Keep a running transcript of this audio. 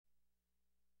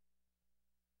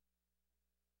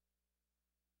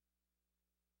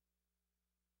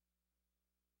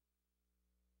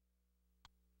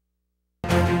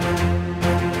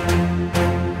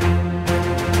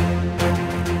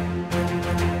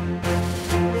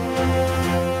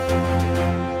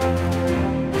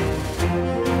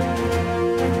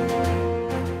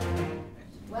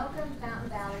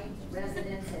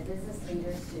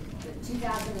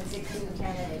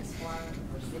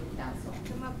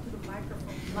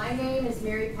My name is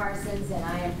Mary Parsons, and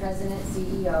I am President and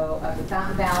CEO of the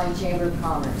Fountain Valley Chamber of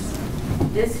Commerce.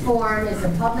 This forum is a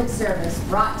public service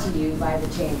brought to you by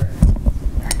the Chamber.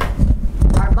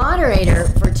 Our moderator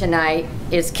for tonight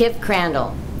is Kip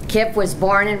Crandall. Kip was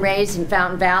born and raised in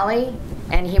Fountain Valley,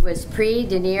 and he was Prix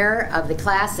d'Honneur of the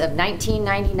class of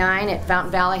 1999 at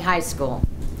Fountain Valley High School.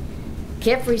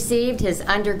 Kip received his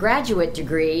undergraduate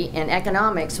degree in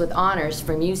economics with honors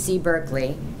from UC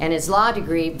Berkeley and his law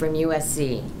degree from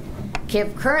USC.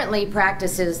 Kip currently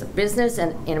practices business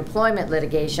and employment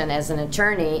litigation as an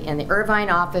attorney in the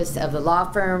Irvine office of the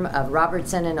law firm of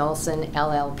Robertson and Olson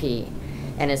LLP,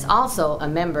 and is also a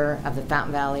member of the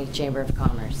Fountain Valley Chamber of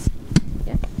Commerce.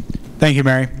 Yeah. Thank you,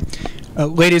 Mary.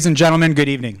 Ladies and gentlemen, good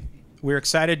evening. We're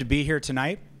excited to be here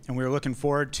tonight, and we're looking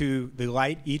forward to the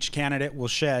light each candidate will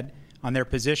shed on their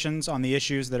positions on the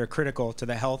issues that are critical to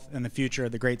the health and the future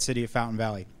of the great city of Fountain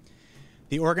Valley.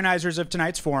 The organizers of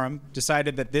tonight's forum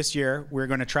decided that this year we're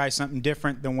going to try something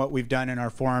different than what we've done in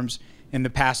our forums in the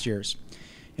past years.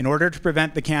 In order to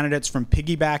prevent the candidates from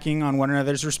piggybacking on one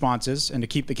another's responses and to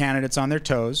keep the candidates on their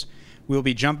toes, we'll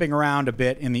be jumping around a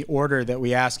bit in the order that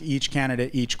we ask each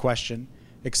candidate each question,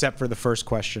 except for the first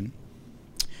question.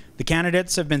 The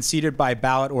candidates have been seated by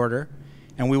ballot order,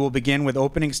 and we will begin with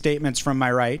opening statements from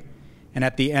my right, and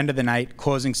at the end of the night,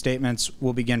 closing statements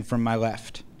will begin from my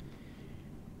left.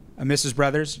 Mrs.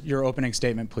 Brothers, your opening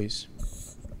statement, please.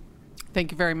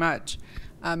 Thank you very much.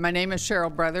 My name is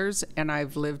Cheryl Brothers, and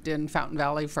I've lived in Fountain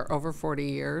Valley for over 40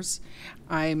 years.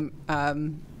 I'm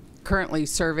currently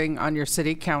serving on your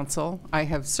city council. I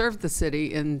have served the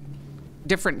city in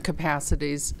different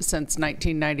capacities since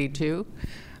 1992.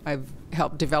 I've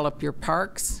helped develop your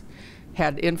parks,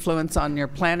 had influence on your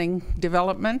planning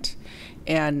development,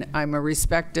 and I'm a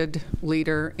respected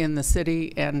leader in the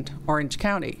city and Orange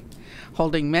County,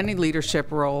 holding many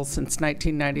leadership roles since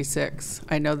 1996.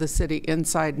 I know the city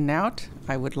inside and out.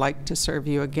 I would like to serve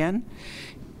you again,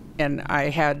 and I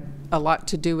had a lot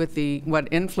to do with what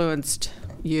influenced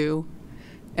you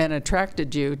and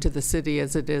attracted you to the city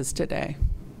as it is today.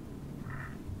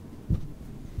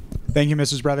 Thank you,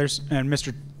 Mrs. Brothers. And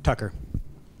Mr. Tucker.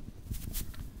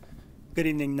 Good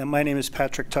evening. My name is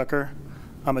Patrick Tucker.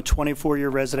 I'm a 24-year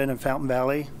resident of Fountain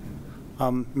Valley.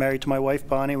 I'm married to my wife,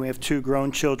 Bonnie. We have 2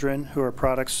 grown children who are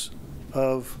products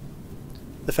of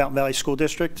the Fountain Valley School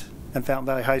District and Fountain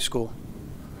Valley High School.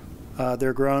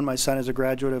 They're grown. My son is a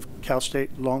graduate of Cal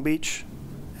State Long Beach,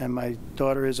 and my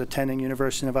daughter is attending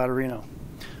University of Nevada, Reno.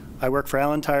 I work for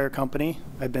Allen Tire Company.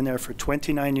 I've been there for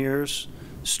 29 years,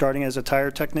 starting as a tire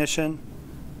technician,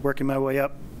 working my way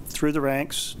up through the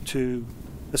ranks to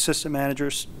assistant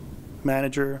manager,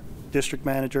 district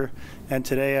manager, and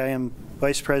today I am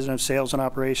Vice President of Sales and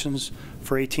Operations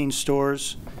for 18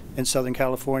 stores in Southern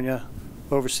California,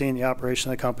 overseeing the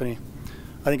operation of the company.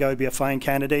 I think I would be a fine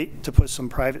candidate to put some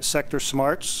private sector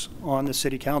smarts on the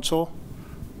City Council,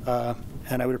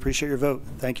 and I would appreciate your vote.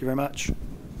 Thank you very much.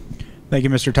 Thank you,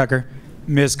 Mr. Tucker.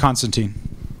 Ms. Constantine.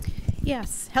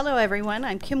 Yes. Hello, everyone.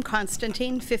 I'm Kim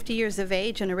Constantine, 50 years of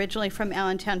age and originally from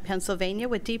Allentown, Pennsylvania,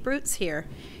 with deep roots here.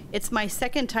 It's my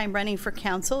second time running for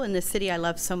council in the city I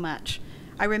love so much.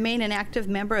 I remain an active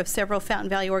member of several Fountain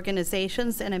Valley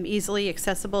organizations and am easily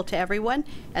accessible to everyone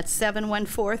at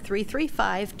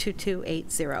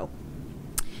 714-335-2280.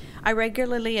 I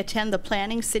regularly attend the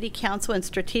Planning, City Council, and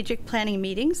Strategic Planning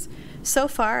meetings. So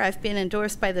far, I've been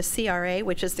endorsed by the CRA,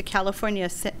 which is the California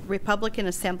Republican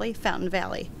Assembly, Fountain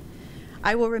Valley.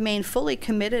 I will remain fully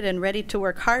committed and ready to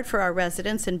work hard for our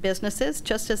residents and businesses,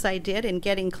 just as I did in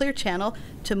getting Clear Channel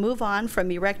to move on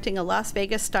from erecting a Las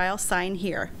Vegas-style sign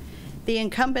here. The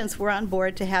incumbents were on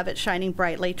board to have it shining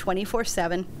brightly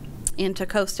 24/7 into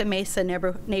Costa Mesa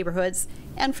neighborhoods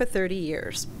and for 30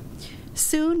 years.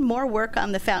 Soon, more work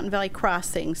on the Fountain Valley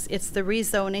crossings. It's the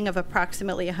rezoning of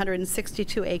approximately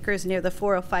 162 acres near the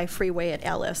 405 freeway at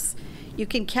Ellis. You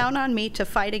can count on me to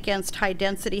fight against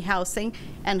high-density housing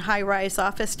and high-rise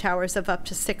office towers of up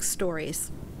to 6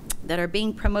 stories that are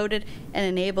being promoted and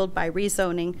enabled by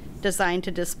rezoning designed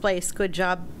to displace good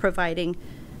job-providing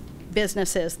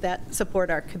businesses that support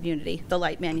our community, the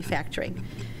light manufacturing.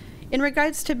 In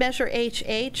regards to Measure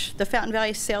HH, the Fountain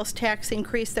Valley sales tax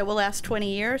increase that will last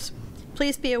 20 years,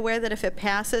 please be aware that if it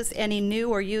passes, any new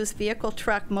or used vehicle,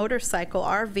 truck, motorcycle,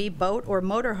 RV, boat, or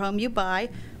motorhome you buy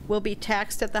will be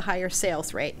taxed at the higher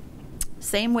sales rate.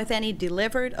 Same with any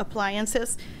delivered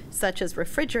appliances, such as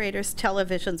refrigerators,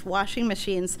 televisions, washing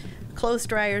machines, clothes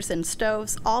dryers, and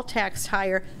stoves, all taxed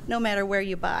higher no matter where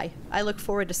you buy. I look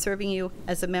forward to serving you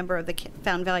as a member of the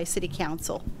Fountain Valley City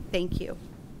Council. Thank you.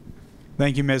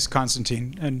 Thank you, Ms.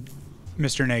 Constantine. And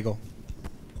Mr. Nagel.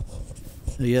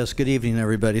 Yes, good evening,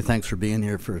 everybody. Thanks for being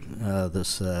here for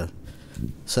this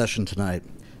session tonight.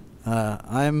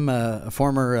 I'm a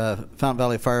former Fountain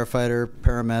Valley firefighter,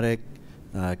 paramedic,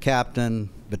 captain,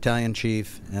 battalion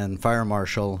chief, and fire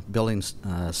marshal, building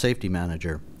safety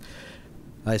manager.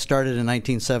 I started in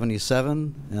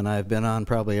 1977, and I've been on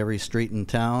probably every street in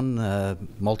town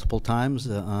multiple times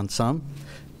on some.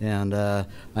 And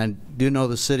I do know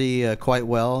the city quite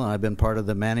well, and I've been part of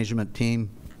the management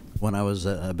team when I was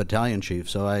a battalion chief.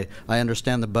 So I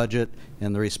understand the budget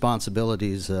and the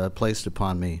responsibilities placed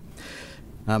upon me.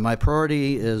 My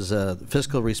priority is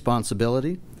fiscal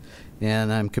responsibility,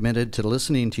 and I'm committed to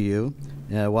listening to you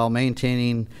while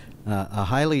maintaining a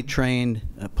highly trained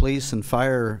police and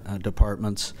fire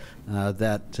departments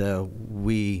that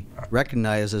we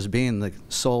recognize as being the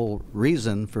sole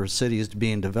reason for cities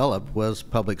being developed was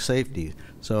public safety.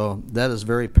 So that is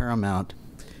very paramount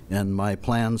in my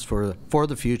plans for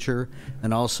the future,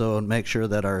 and also make sure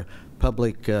that our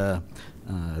public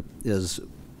is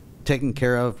taken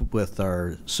care of with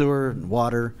our sewer and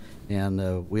water,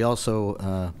 and we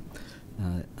also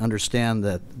understand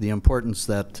that the importance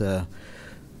that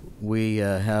we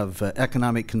have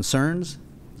economic concerns.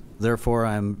 Therefore,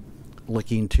 I'm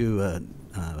looking to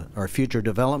our future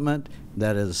development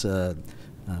that is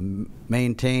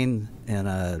maintained in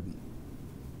a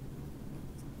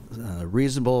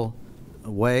reasonable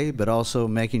way, but also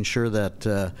making sure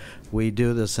that we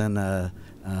do this in a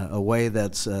way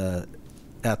that's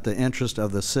at the interest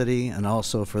of the city, and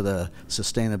also for the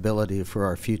sustainability for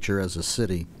our future as a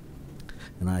city.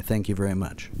 And I thank you very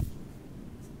much.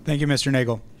 Thank you, Mr.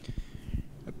 Nagel.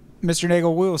 Mr.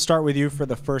 Nagel, we will start with you for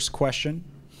the first question.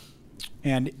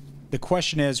 And the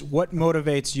question is, what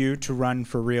motivates you to run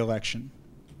for re-election?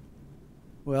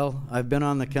 Well, I've been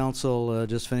on the council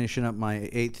just finishing up my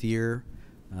 8th year.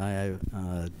 I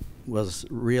was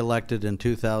re-elected in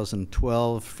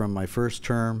 2012 from my first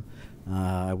term.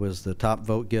 I was the top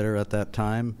vote getter at that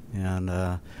time, and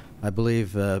I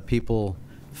believe people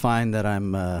find that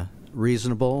I'm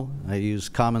reasonable. I use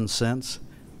common sense,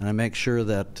 and I make sure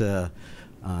that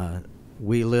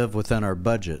we live within our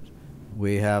budget.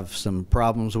 We have some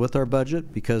problems with our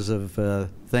budget because of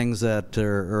things that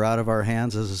are out of our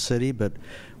hands as a city, but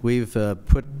we've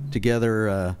put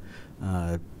together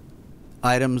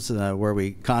items where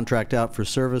we contract out for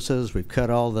services. We've cut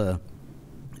all the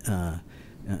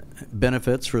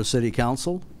benefits for city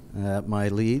council at my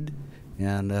lead,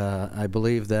 and I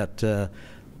believe that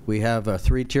we have a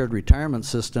 3-tiered retirement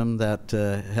system that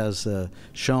has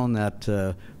shown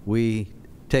that we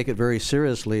take it very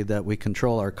seriously, that we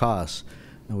control our costs.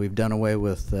 And we've done away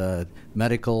with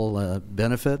medical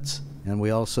benefits, and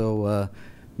we also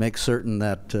make certain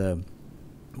that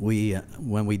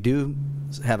when we do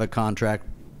have a contract,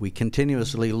 we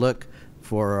continuously look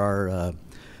for our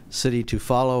city to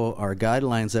follow our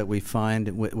guidelines that we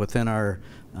find within our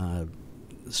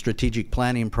strategic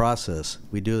planning process.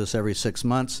 We do this every 6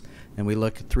 months, and we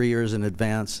look 3 years in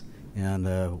advance, and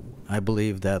I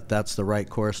believe that that's the right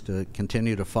course to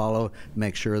continue to follow,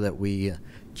 make sure that we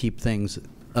keep things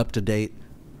up to date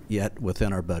yet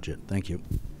within our budget. Thank you.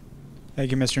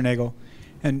 Thank you, Mr. Nagel.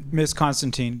 And Ms.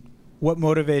 Constantine, what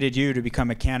motivated you to become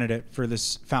a candidate for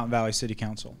this Fountain Valley City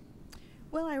Council?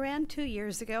 Well, I ran 2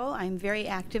 years ago. I'm very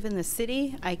active in the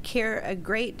city. I care a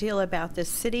great deal about this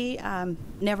city.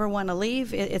 Never want to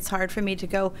leave. It's hard for me to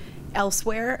go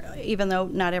elsewhere, even though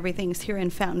not everything's here in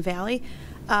Fountain Valley.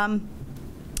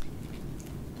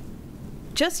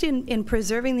 Just in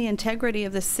preserving the integrity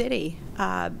of the city,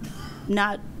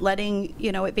 not letting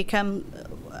it become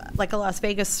like a Las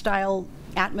Vegas style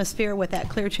atmosphere with that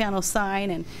Clear Channel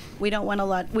sign, and we don't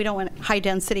want high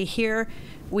density here.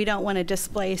 We don't want to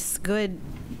displace good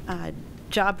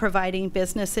job providing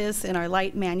businesses in our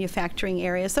light manufacturing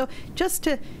area. So just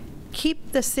to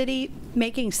keep the city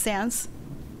making sense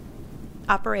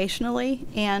operationally,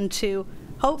 and to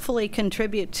hopefully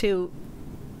contribute to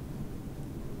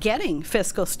getting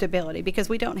fiscal stability, because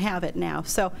we don't have it now.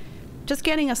 So just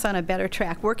getting us on a better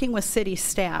track, working with city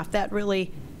staff, that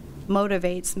really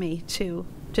motivates me to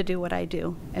do what I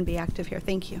do and be active here.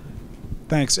 Thank you.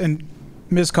 Thanks. And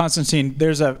Ms. Constantine,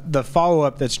 there's the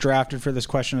follow-up that's drafted for this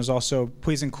question is also,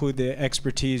 please include the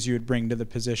expertise you would bring to the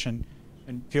position,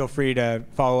 and feel free to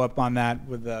follow up on that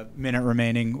with a minute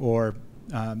remaining, or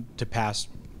to pass.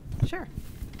 Sure.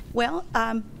 Well,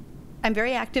 I'm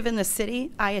very active in the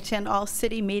city. I attend all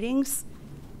city meetings,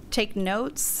 take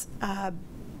notes,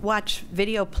 watch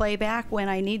video playback when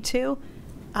I need to,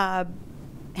 have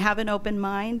an open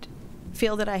mind,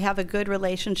 feel that I have a good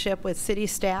relationship with city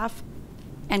staff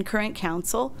and current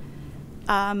council.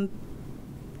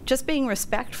 Just being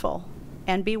respectful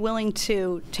and be willing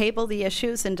to table the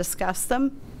issues and discuss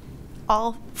them,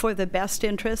 all for the best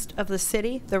interest of the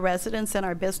city, the residents, and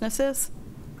our businesses.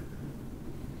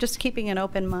 Just keeping an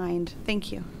open mind.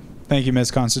 Thank you. Thank you,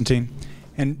 Ms. Constantine.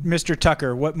 And Mr.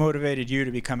 Tucker, what motivated you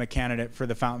to become a candidate for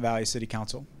the Fountain Valley City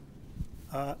Council?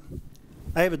 I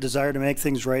have a desire to make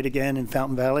things right again in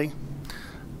Fountain Valley.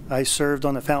 I served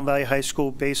on the Fountain Valley High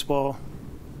School baseball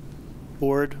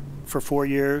board for 4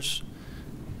 years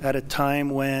at a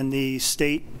time when the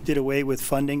state did away with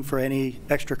funding for any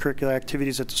extracurricular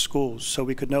activities at the schools. So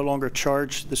we could no longer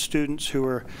charge the students who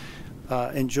were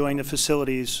enjoying the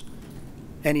facilities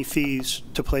any fees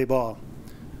to play ball.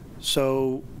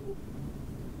 So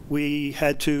we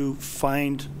had to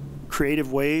find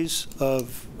creative ways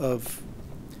of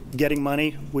getting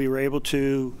money. We were able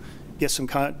to get some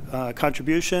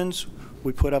contributions.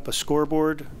 We put up a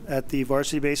scoreboard at the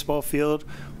varsity baseball field.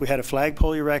 We had a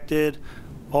flagpole erected,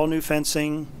 all new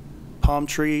fencing, palm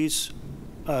trees,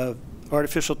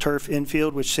 artificial turf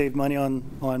infield, which saved money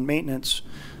on maintenance.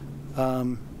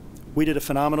 We did a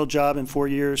phenomenal job in 4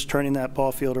 years turning that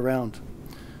ball field around.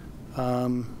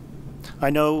 I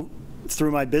know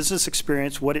through my business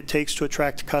experience what it takes to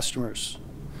attract customers.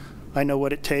 I know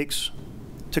what it takes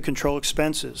to control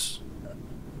expenses.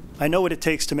 I know what it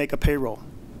takes to make a payroll.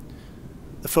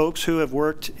 The folks who have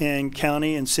worked in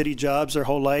county and city jobs their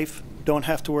whole life don't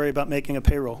have to worry about making a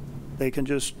payroll. They can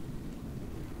just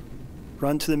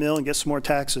run to the mill and get some more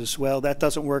taxes. Well, that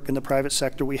doesn't work in the private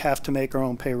sector. We have to make our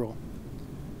own payroll.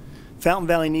 Fountain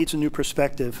Valley needs a new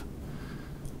perspective.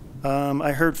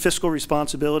 I heard fiscal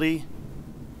responsibility.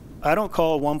 I don't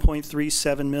call a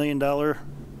 $1.3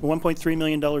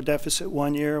 million deficit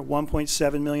 1 year,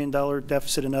 $1.7 million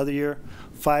deficit another year,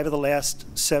 5 of the last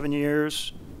 7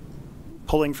 years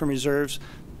pulling from reserves.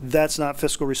 That's not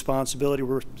fiscal responsibility.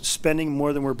 We're spending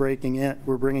more than we're bringing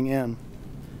in.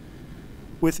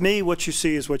 With me, what you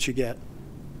see is what you get.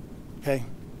 Okay,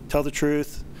 tell the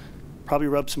truth. Probably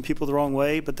rub some people the wrong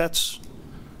way, but that's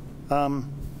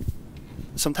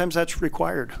sometimes that's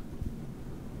required.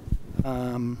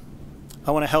 I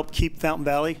want to help keep Fountain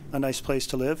Valley a nice place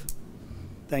to live.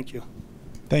 Thank you.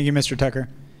 Thank you, Mr. Tucker.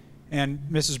 And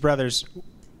Mrs. Brothers,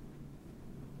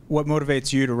 what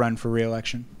motivates you to run for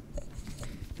re-election?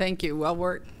 Thank you. Well,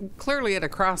 we're clearly at a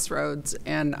crossroads,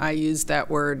 and I use that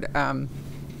word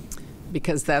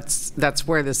because that's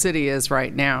where the city is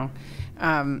right now.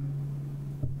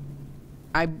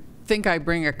 I think I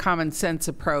bring a common sense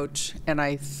approach, and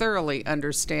I thoroughly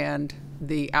understand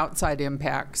the outside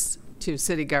impacts to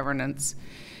city governance.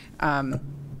 I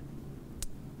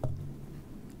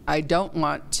don't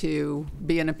want to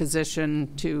be in a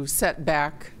position to set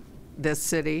back this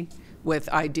city with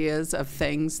ideas of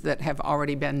things that have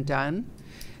already been done.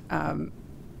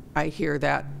 I hear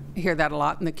that a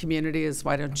lot in the community is,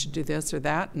 why don't you do this or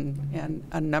that? And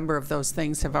a number of those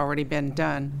things have already been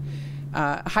done.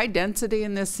 High density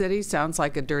in this city sounds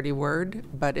like a dirty word,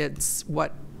 but it's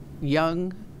what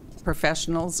young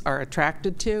professionals are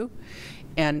attracted to.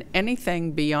 And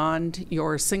anything beyond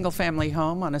your single family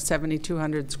home on a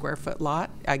 7,200 square foot lot,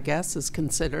 I guess, is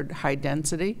considered high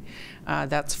density.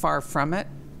 That's far from it.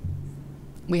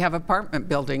 We have apartment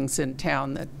buildings in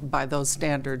town that by those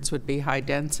standards would be high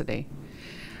density.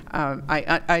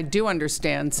 I do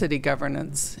understand city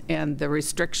governance and the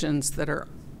restrictions that are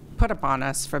put upon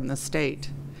us from the state.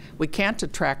 We can't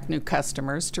attract new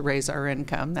customers to raise our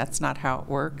income. That's not how it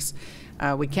works.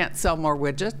 We can't sell more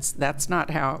widgets. That's not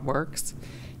how it works.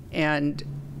 And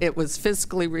it was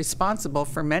fiscally responsible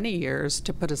for many years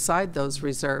to put aside those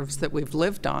reserves that we've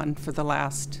lived on for the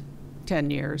last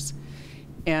 10 years.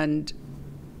 And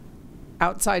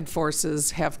outside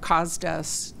forces have caused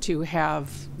us to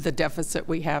have the deficit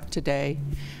we have today.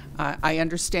 I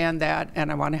understand that,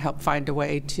 and I want to help find a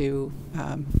way to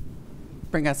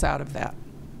bring us out of that.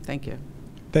 Thank you.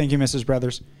 Thank you, Mrs.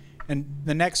 Brothers. And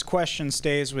the next question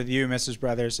stays with you, Mrs.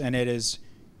 Brothers, and it is,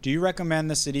 do you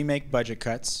recommend the city make budget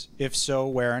cuts? If so,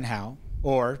 where and how?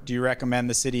 Or do you recommend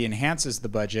the city enhances the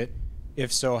budget?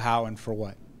 If so, how and for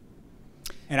what?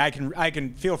 And I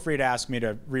can feel free to ask me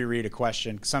to reread a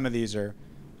question. Some of these are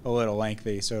a little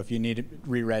lengthy, so if you need it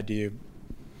reread to you,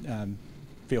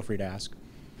 feel free to ask.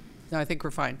 No, I think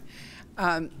we're fine.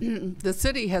 The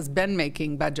city has been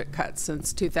making budget cuts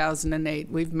since 2008.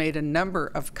 We've made a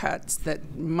number of cuts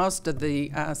that most of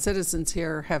the citizens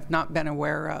here have not been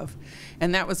aware of,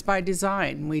 and that was by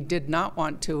design. We did not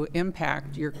want to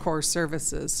impact your core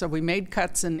services, so we made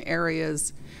cuts in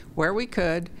areas where we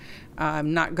could.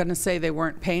 I'm not going to say they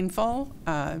weren't painful.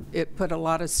 It put a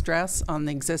lot of stress on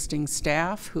the existing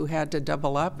staff who had to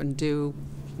double up and do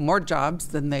more jobs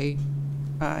than they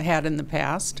had in the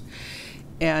past.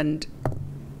 And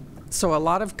So a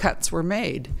lot of cuts were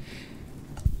made.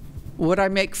 Would I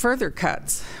make further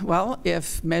cuts? Well,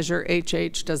 if Measure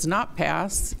HH does not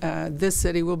pass, this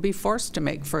city will be forced to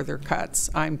make further cuts.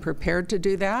 I'm prepared to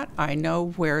do that. I know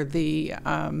where the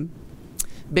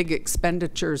big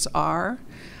expenditures are.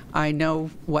 I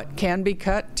know what can be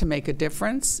cut to make a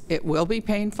difference. It will be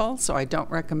painful, so I don't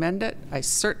recommend it. I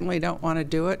certainly don't want to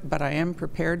do it, but I am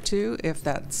prepared to if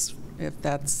that's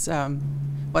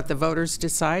what the voters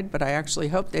decide. But I actually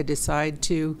hope they decide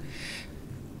to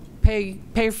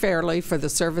pay fairly for the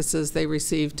services they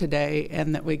receive today,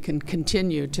 and that we can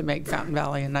continue to make Fountain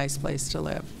Valley a nice place to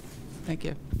live. Thank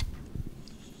you.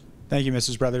 Thank you,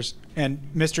 Mrs. Brothers. And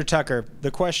Mr. Tucker,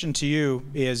 the question to you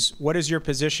is, what is your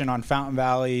position on Fountain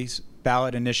Valley's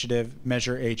ballot initiative,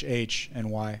 Measure HH,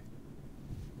 and why?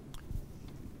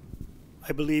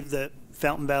 I believe that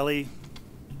Fountain Valley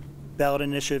ballot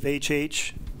initiative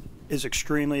HH is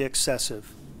extremely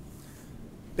excessive.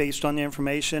 Based on the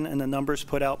information and the numbers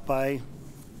put out by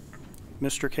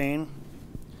Mr. Kane,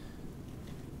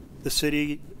 the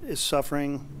city is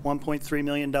suffering $1.3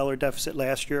 million deficit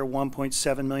last year,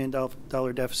 $1.7 million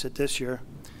deficit this year.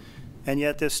 And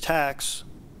yet this tax,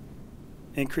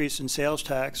 increase in sales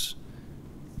tax,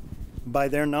 by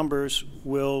their numbers,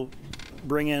 will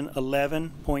bring in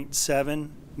 $11.7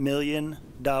 million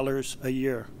a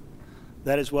year.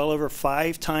 That is well over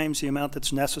 5 times the amount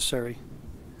that's necessary.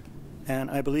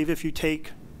 And I believe if you take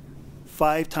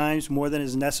 5 times more than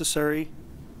is necessary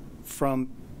from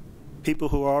people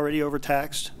who are already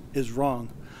overtaxed, is wrong.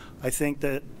 I think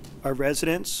that our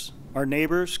residents, our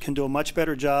neighbors, can do a much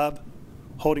better job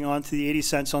holding on to the 80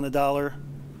 cents on the dollar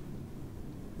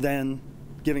than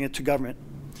giving it to government.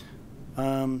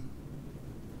 Government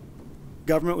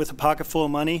with a pocket full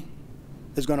of money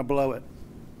is going to blow it.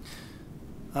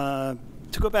 To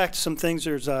go back to some things,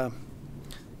 there's the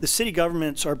city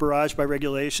governments are barraged by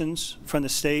regulations from the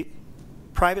state.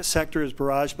 Private sector is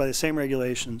barraged by the same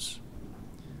regulations.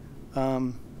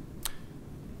 Term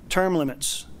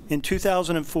limits. In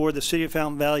 2004, the city of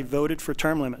Fountain Valley voted for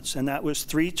term limits, and that was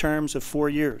 3 terms of 4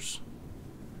 years.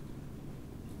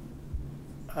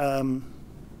 I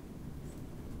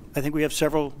think we have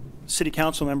several city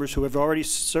council members who have already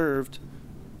served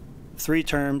 3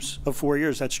 terms of 4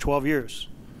 years. That's 12 years.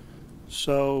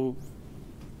 So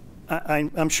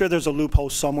I'm sure there's a loophole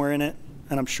somewhere in it,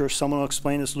 and I'm sure someone will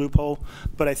explain this loophole.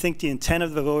 But I think the intent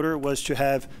of the voter was to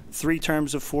have 3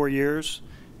 terms of 4 years,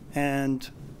 and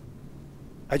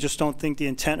I just don't think the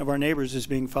intent of our neighbors is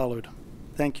being followed.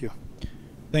 Thank you.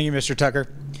 Thank you, Mr. Tucker.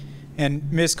 And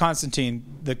Ms. Constantine,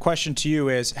 the question to you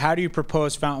is, how do you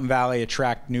propose Fountain Valley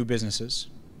attract new businesses?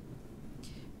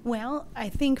 Well, I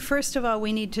think first of all,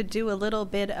 we need to do a little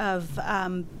bit of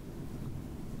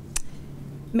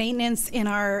maintenance in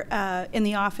our in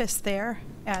the office there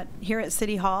here at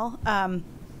City Hall.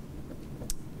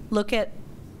 Look at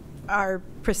our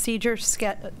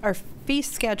our fee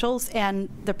schedules and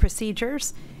the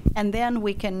procedures, and then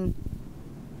we can.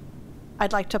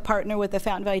 I'd like to partner with the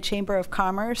Fountain Valley Chamber of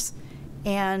Commerce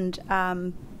and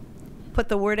put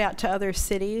the word out to other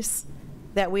cities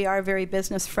that we are very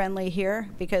business friendly here,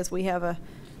 because we have a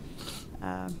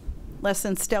less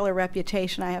than stellar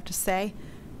reputation, I have to say.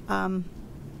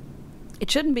 It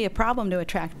shouldn't be a problem to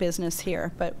attract business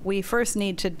here, but we first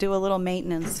need to do a little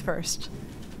maintenance first.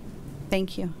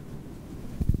 Thank you.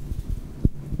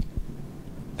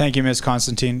 Thank you, Ms.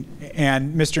 Constantine.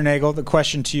 And Mr. Nagel, the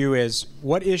question to you is,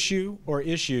 what issue or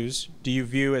issues do you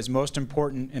view as most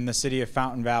important in the city of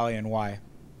Fountain Valley, and why?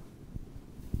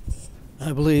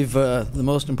 I believe the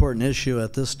most important issue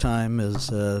at this time is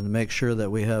to make sure that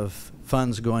we have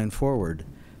funds going forward.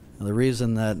 The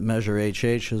reason that Measure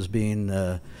HH is being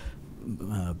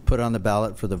put on the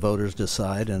ballot for the voters to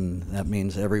decide, and that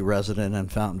means every resident in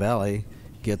Fountain Valley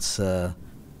gets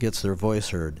their voice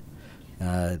heard.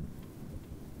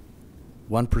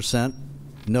 1%,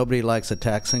 nobody likes a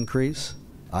tax increase.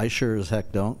 I sure as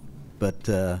heck don't, but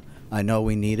I know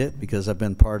we need it because I've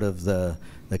been part of the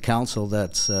council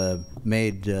that's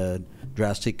made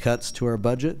drastic cuts to our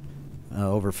budget,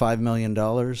 over $5 million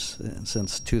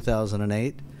since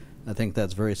 2008. I think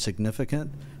that's very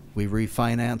significant. We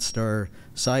refinanced our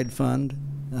side fund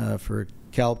for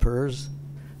CalPERS.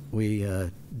 We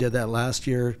did that last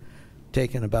year,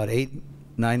 taking about $9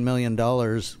 million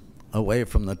away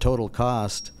from the total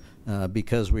cost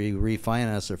because we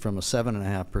refinanced it from a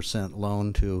 7.5%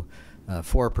 loan to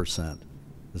 4%.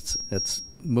 It's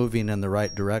moving in the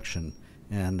right direction,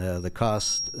 and the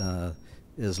cost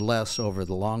is less over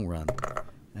the long run.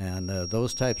 And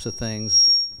those types of things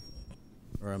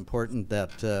are important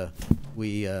that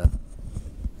we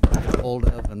hold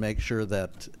of and make sure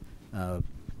that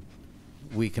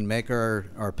we can make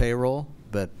our payroll,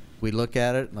 but we look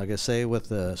at it, like I say, with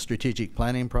the strategic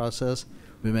planning process.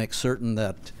 We make certain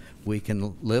that we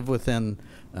can live within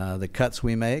the cuts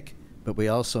we make, but we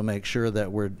also make sure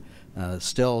that we're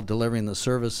still delivering the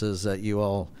services that you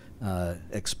all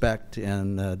expect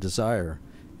and desire.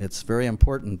 It's very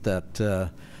important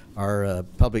that our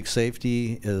public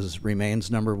safety remains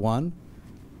number one,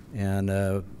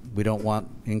 and we don't want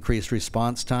increased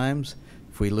response times.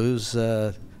 If we lose,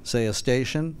 say, a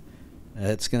station,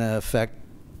 it's going to affect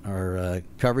our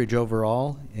coverage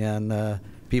overall, and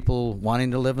people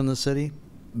wanting to live in the city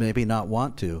maybe not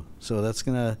want to. So that's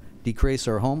going to decrease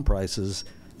our home prices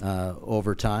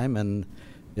over time, and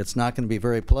it's not going to be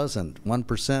very pleasant.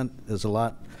 1% is a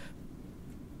lot.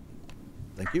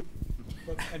 Thank you.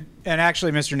 And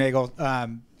actually, Mr. Nagel,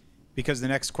 because the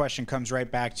next question comes right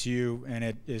back to you, and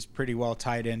it is pretty well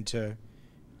tied into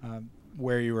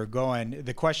where you were going.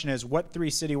 The question is, what 3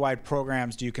 citywide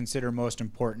programs do you consider most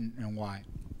important and why?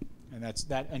 And that's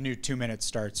a new 2 minutes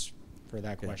starts for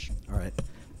that question. All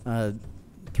right.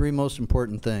 3 most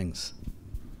important things: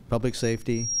 public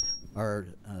safety, our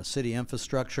city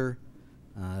infrastructure,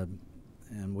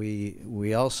 and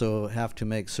we also have to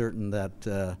make certain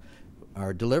that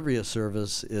our delivery of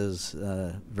service is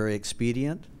very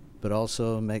expedient, but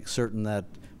also make certain that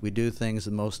we do things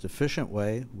the most efficient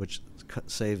way, which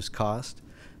saves cost.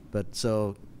 But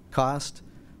so cost,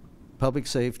 public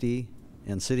safety,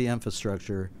 and city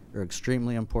infrastructure are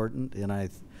extremely important, and I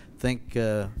think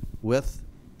with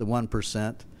the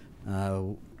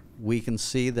 1%, we can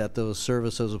see that those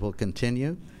services will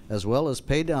continue, as well as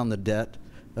pay down the debt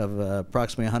of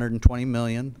approximately $120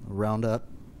 million, round up.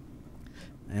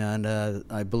 And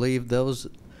I believe those,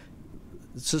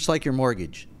 it's just like your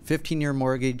mortgage. 15-year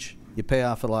mortgage, you pay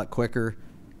off a lot quicker.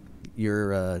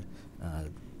 Your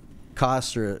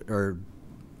costs are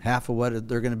half of what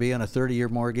they're going to be on a 30-year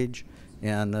mortgage.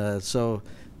 And so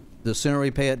the sooner we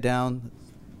pay it down,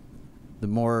 the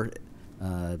more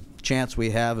chance we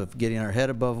have of getting our head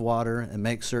above water and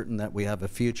make certain that we have a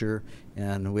future,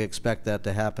 and we expect that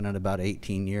to happen in about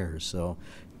 18 years. So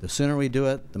the sooner we do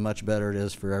it, the much better it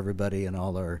is for everybody and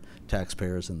all our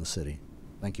taxpayers in the city.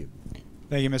 Thank you.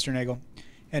 Thank you, Mr. Nagel.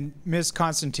 And Ms.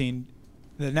 Constantine,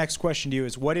 the next question to you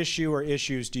is, what issue or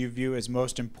issues do you view as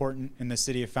most important in the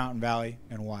city of Fountain Valley,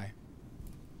 and why?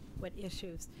 What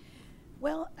issues?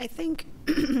 Well, I think,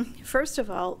 first of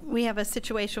all, we have a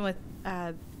situation with,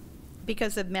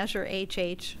 because of Measure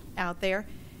HH out there,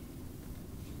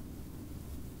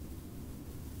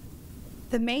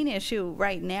 the main issue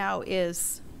right now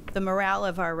is the morale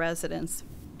of our residents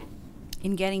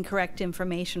in getting correct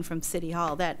information from City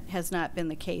Hall. That has not been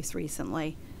the case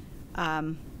recently.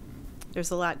 There's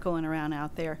a lot going around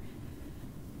out there.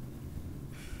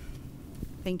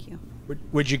 Thank you.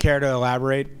 Would you care to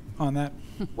elaborate on that?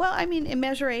 Well, I mean, in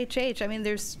Measure HH, I mean,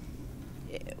 there's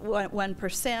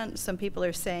 1%. Some people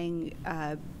are saying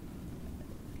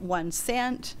 1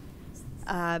 cent.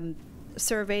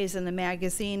 Surveys in the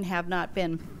magazine have not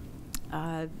been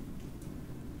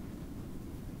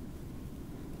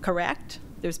correct.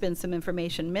 There's been some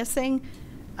information missing.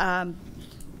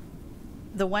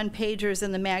 The one-pagers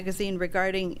in the magazine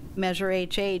regarding Measure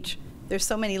HH, there's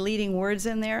so many leading words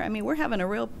in there. I mean, we're having a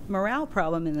real morale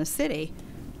problem in the city.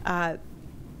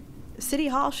 City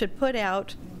Hall should put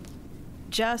out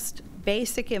just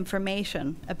basic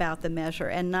information about the measure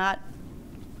and not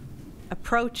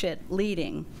approach it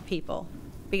leading people,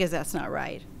 because that's not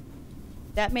right.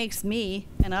 That makes me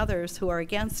and others who are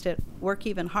against it work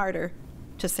even harder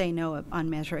to say no on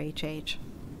Measure HH.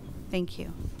 Thank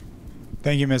you.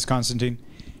 Thank you, Ms. Constantine.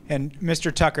 And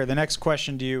Mr. Tucker, the next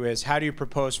question to you is, how do you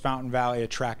propose Fountain Valley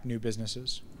attract new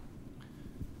businesses?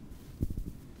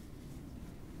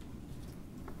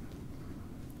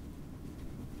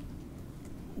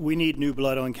 We need new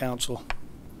blood on council.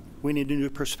 We need a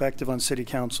new perspective on city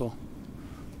council.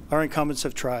 Our incumbents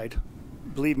have tried.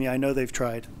 Believe me, I know they've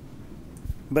tried.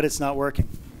 But it's not working.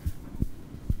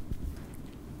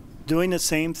 Doing the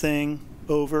same thing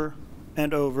over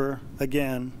and over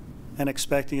again and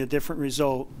expecting a different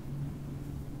result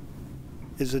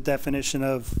is a definition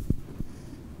of,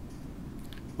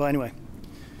 well, anyway.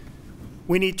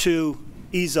 We need to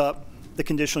ease up the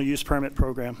conditional use permit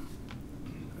program.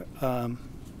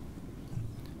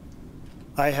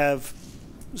 I have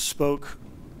spoke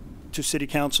to City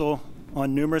Council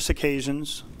on numerous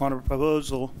occasions on a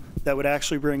proposal that would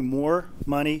actually bring more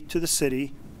money to the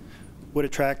city, would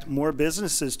attract more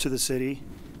businesses to the city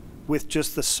with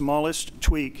just the smallest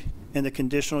tweak in the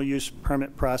conditional use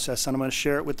permit process. And I'm going to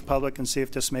share it with the public and see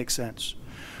if this makes sense.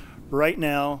 Right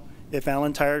now, if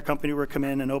Allen Tire Company were to come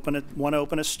in and want to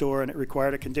open a store and it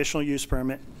required a conditional use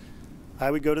permit, I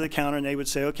would go to the counter and they would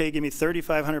say, okay, give me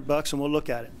 $3,500 and we'll look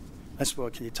at it. I said, well,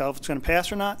 can you tell if it's going to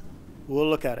pass or not? We'll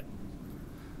look at it.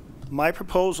 My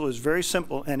proposal is very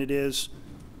simple, and it is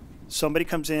somebody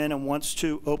comes in and wants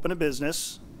to open a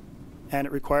business and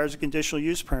it requires a conditional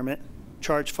use permit,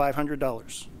 charge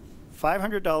 $500.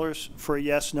 $500 for a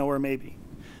yes, no, or maybe.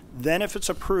 Then if it's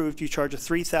approved, you charge a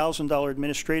 $3,000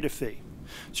 administrative fee.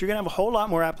 So you're going to have a whole lot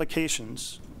more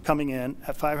applications coming in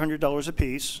at $500 a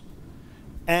piece,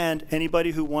 and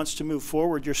anybody who wants to move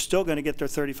forward, you're still going to get their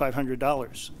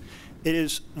 $3,500. It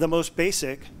is the most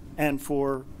basic, and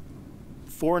for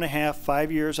 4.5,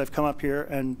 5 years, I've come up here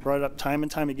and brought it up time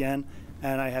and time again,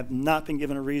 and I have not been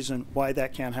given a reason why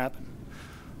that can't happen.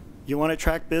 You want to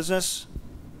attract business?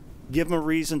 Give them a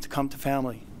reason to come to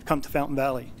Fountain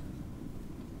Valley,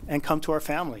 and come to our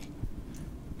family.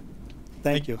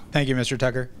 Thank you. Thank you, Mr.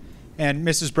 Tucker. And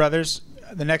Mrs. Brothers,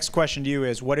 the next question to you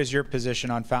is, what is your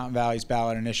position on Fountain Valley's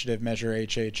ballot initiative, Measure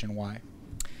HH, and why?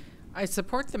 I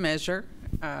support the measure,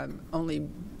 only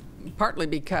partly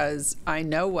because I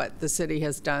know what the city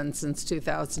has done since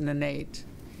 2008.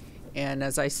 And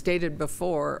as I stated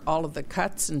before, all of the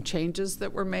cuts and changes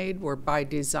that were made were by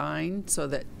design so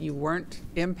that you weren't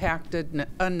impacted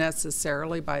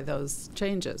unnecessarily by those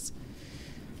changes.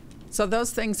 So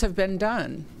those things have been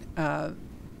done.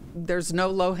 There's no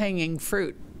low-hanging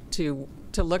fruit to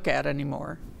look at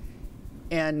anymore.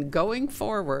 And going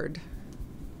forward,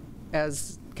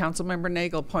 as Councilmember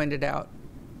Nagel pointed out,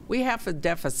 we have a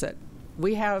deficit.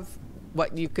 We have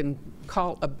what you can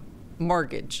call a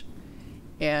mortgage.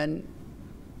 And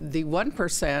the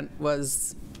 1%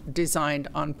 was designed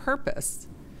on purpose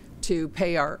to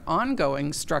pay our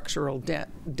ongoing structural debt,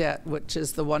 which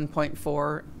is the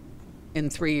 1.4, in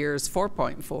 3 years,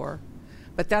 4.4.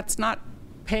 But that's not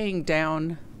paying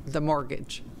down the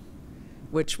mortgage,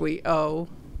 which we owe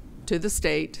to the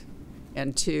state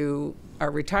and to our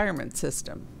retirement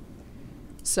system.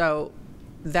 So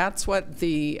that's what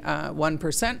the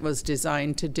 1% was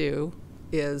designed to do,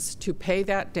 is to pay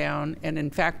that down, and in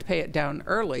fact pay it down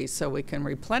early so we can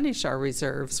replenish our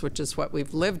reserves, which is what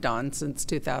we've lived on since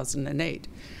 2008.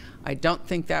 I don't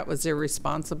think that was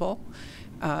irresponsible.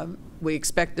 We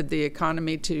expected the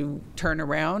economy to turn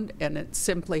around, and it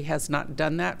simply has not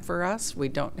done that for us. We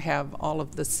don't have all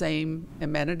of the same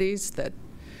amenities that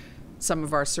some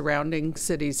of our surrounding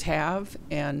cities have,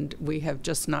 and we have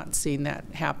just not seen that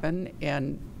happen.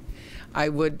 And I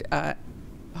would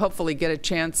hopefully get a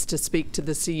chance to speak to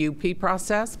the CUP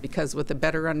process, because with a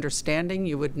better understanding,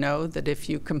 you would know that if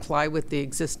you comply with the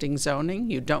existing zoning,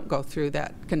 you don't go through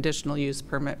that conditional use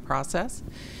permit process.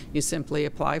 You simply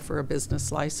apply for a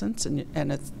business license,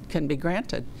 and it can be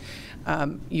granted.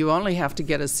 You only have to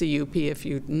get a CUP if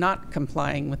you're not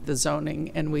complying with the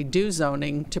zoning, and we do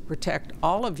zoning to protect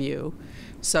all of you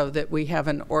so that we have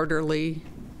an orderly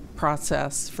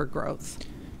process for growth.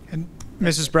 And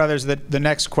Mrs. Brothers, the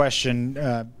next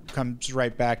question comes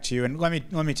right back to you, and let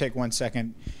me take 1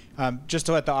 second just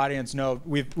to let the audience know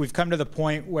we've come to the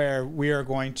point where we are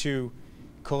going to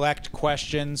collect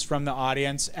questions from the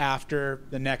audience after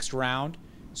the next round.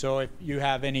 So if you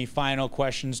have any final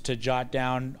questions to jot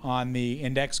down on the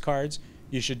index cards,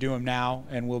 you should do them now,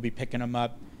 and we'll be picking them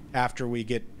up after we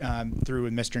get through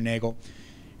with Mr. Nagel.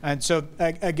 And so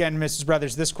again, Mrs.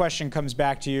 Brothers, this question comes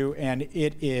back to you, and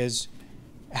it is,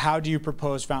 how do you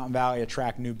propose Fountain Valley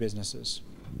attract new businesses?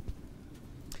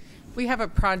 We have a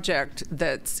project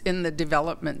that's in the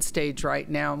development stage right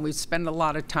now, and we've spent a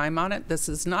lot of time on it. This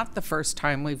is not the first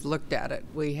time we've looked at it.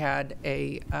 We had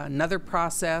another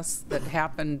process that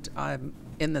happened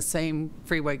in the same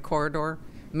freeway corridor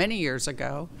many years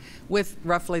ago with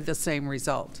roughly the same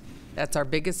result. That's our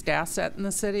biggest asset in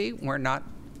the city. We're not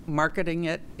marketing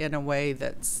it in a way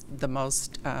that's the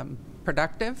most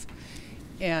productive.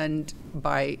 And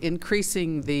by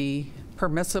increasing the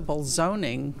permissible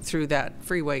zoning through that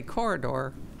freeway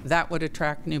corridor, that would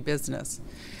attract new business.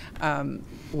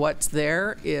 What's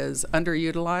there is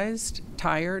underutilized,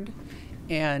 tired,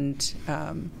 and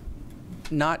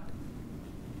not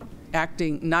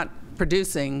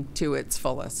producing to its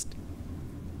fullest.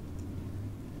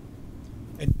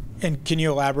 And can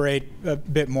you elaborate a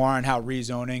bit more on how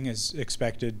rezoning is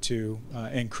expected to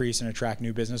increase and attract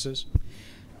new businesses?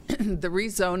 The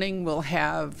rezoning will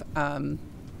have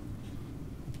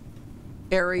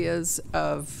areas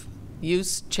of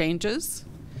use changes.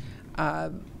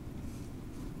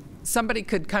 Somebody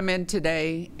could come in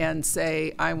today and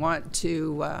say, I want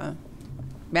to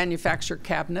manufacture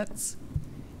cabinets,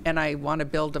 and I want to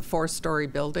build a 4-story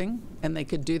building, and they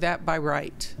could do that by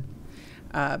right.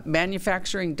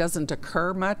 Manufacturing doesn't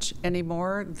occur much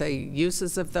anymore. The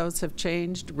uses of those have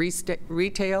changed.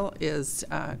 Retail is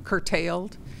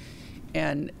curtailed,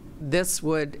 and this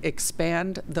would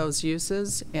expand those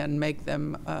uses and make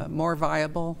them more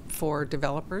viable for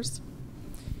developers.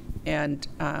 And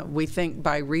we think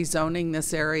by rezoning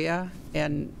this area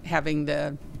and having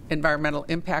the environmental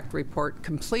impact report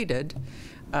completed,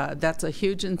 that's a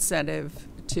huge incentive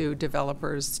to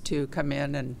developers to come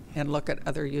in and look at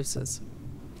other uses.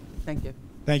 Thank you.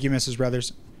 Thank you, Mrs.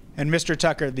 Brothers. And Mr.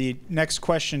 Tucker, the next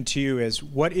question to you is,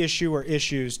 what issue or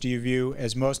issues do you view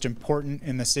as most important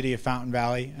in the city of Fountain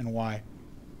Valley, and why?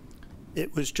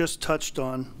 It was just touched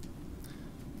on,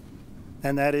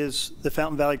 and that is the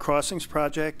Fountain Valley Crossings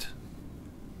project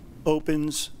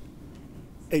opens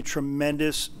a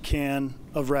tremendous can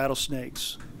of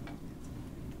rattlesnakes.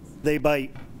 They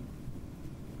bite.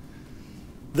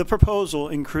 The proposal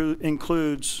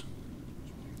includes,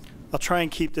 I'll try and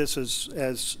keep this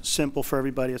as simple for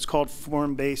everybody. It's called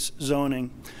form-based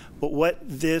zoning. But what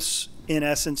this, in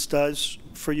essence, does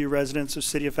for you residents of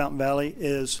City of Fountain Valley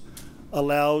is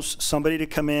allows somebody to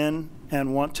come in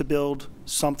and want to build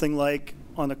something like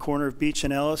on the corner of Beach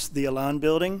and Ellis, the Elan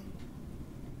building,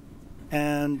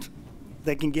 and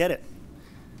they can get it.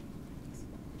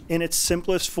 In its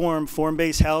simplest form,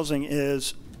 form-based housing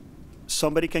is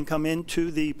somebody can come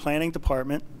into the planning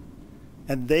department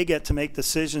and they get to make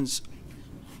decisions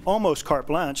almost carte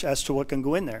blanche as to what can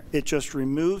go in there. It just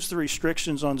removes the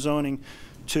restrictions on zoning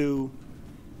to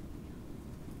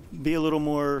be a little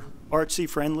more artsy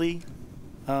friendly.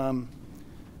 Fountain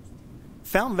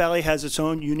Valley has its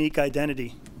own unique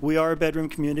identity. We are a bedroom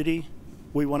community.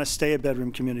 We want to stay a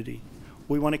bedroom community.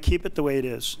 We want to keep it the way it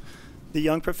is. The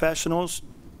young professionals,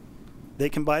 they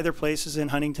can buy their places in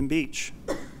Huntington Beach.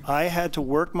 I had to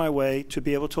work my way to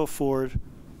be able to afford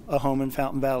a home in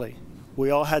Fountain Valley.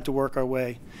 We all had to work our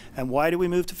way. And why did we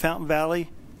move to Fountain Valley?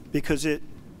 Because it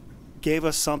gave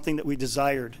us something that we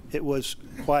desired. It was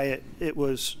quiet, it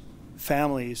was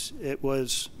families, it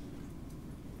was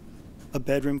a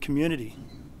bedroom community.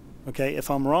 Okay, if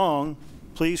I'm wrong,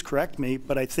 please correct me,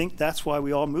 but I think that's why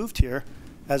we all moved here,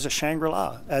 as a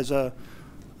Shangri-La, as a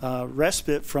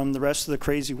respite from the rest of the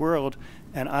crazy world.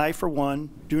 And I, for one,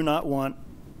 do not want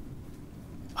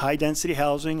high-density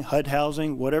housing, HUD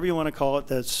housing, whatever you want to call it.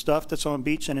 The stuff that's on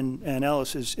Beach and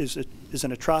Ellis is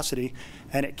an atrocity,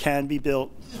 and it can be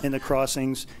built in the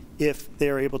crossings if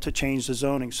they're able to change the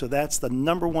zoning. So that's the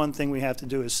number one thing we have to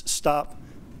do, is stop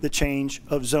the change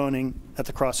of zoning at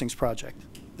the crossings project.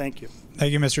 Thank you.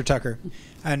 Thank you, Mr. Tucker.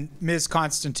 And Ms.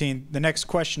 Constantine, the next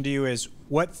question to you is,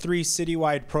 what 3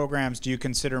 citywide programs do you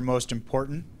consider most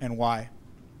important, and why?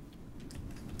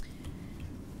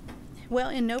 Well,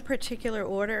 in no particular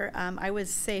order, I would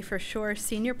say for sure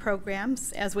senior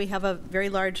programs, as we have a very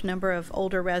large number of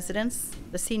older residents.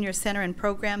 The senior center and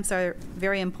programs are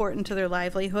very important to their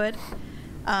livelihood.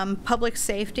 Public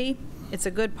safety, it's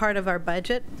a good part of our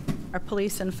budget, our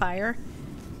police and fire,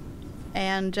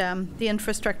 and the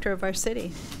infrastructure of our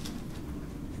city.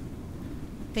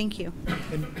 Thank you.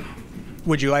 And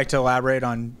would you like to elaborate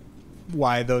on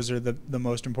why those are the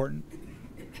most important?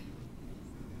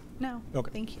 No, okay.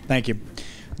 Thank you. Thank you.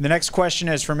 The next question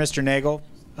is for Mr. Nagel.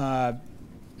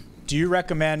 Do you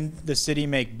recommend the city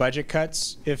make budget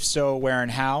cuts? If so, where and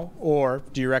how? Or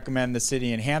do you recommend the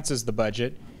city enhances the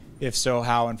budget? If so,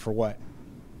 how and for what?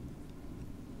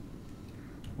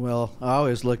 Well, I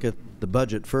always look at the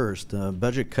budget first.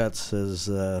 Budget cuts is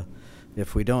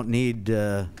if we don't need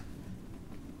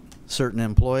certain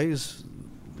employees,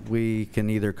 we can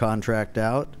either contract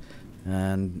out,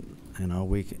 and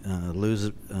we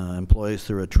lose employees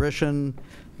through attrition,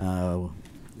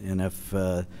 and if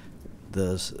the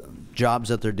jobs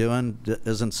that they're doing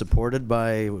isn't supported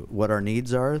by what our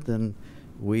needs are, then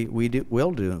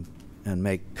we'll do and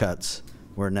make cuts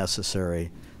where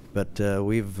necessary. But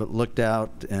we've looked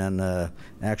out and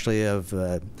actually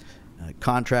have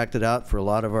contracted out for a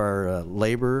lot of our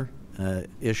labor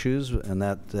issues, and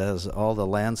that as all the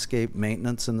landscape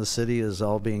maintenance in the city is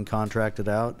all being contracted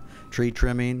out. Tree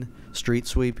trimming, street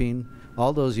sweeping,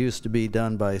 all those used to be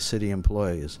done by city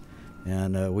employees.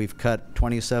 And we've cut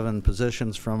 27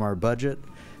 positions from our budget,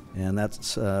 and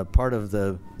that's part of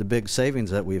the big savings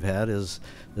that we've had is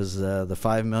the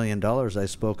 $5 million I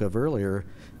spoke of earlier,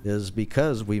 is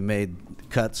because we made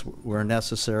cuts where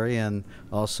necessary and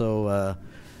also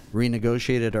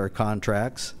renegotiated our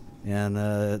contracts, and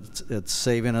it's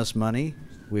saving us money.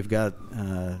 We've got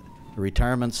a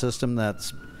retirement system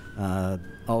that's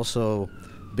also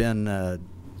been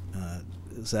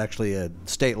is actually a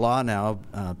state law now,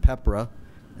 PEPRA,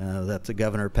 that the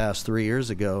governor passed 3 years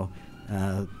ago.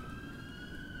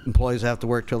 employees have to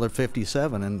work till they're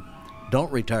 57 and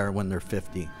don't retire when they're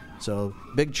 50. So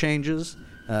big changes.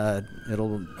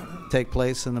 It'll take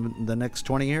place in the next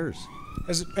 20 years.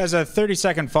 As a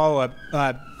 30-second follow-up,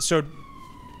 so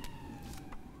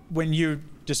when you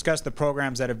discuss the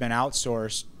programs that have been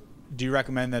outsourced, do you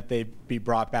recommend that they be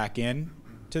brought back in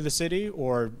to the city,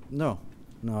 or? No,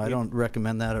 I don't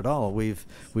recommend that at all. We've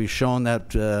shown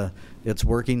that it's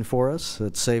working for us.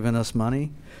 It's saving us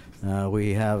money.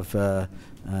 We have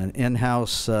an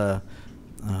in-house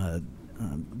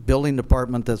building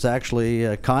department that's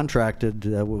actually contracted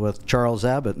with Charles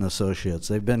Abbott and Associates.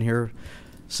 They've been here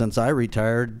since I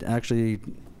retired. Actually,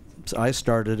 I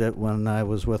started it when I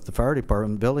was with the fire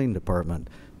department, building department.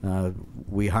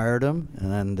 We hired them,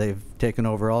 and then they've taken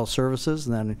over all services,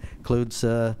 and that includes,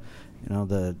 all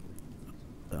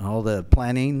the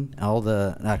planning,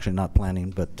 actually not planning,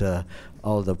 but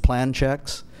all the plan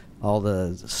checks, all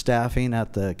the staffing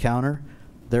at the counter.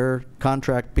 They're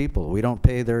contract people. We don't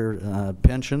pay their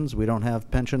pensions. We don't have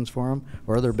pensions for them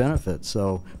or their benefits.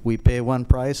 So we pay one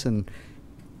price, and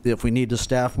if we need to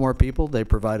staff more people, they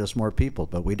provide us more people.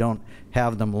 But we don't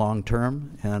have them long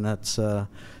term, and that's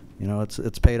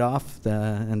it's paid off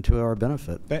and to our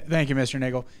benefit. Thank you, Mr.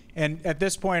 Nagel. And at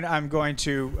this point, I'm going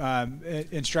to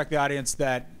instruct the audience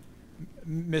that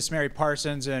Ms. Mary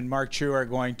Parsons and Mark Chu are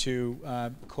going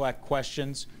to collect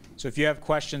questions. So if you have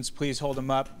questions, please hold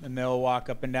them up, and they'll walk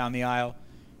up and down the aisle.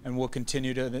 And we'll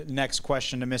continue to the next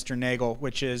question to Mr. Nagel,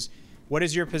 which is, what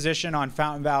is your position on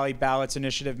Fountain Valley Ballots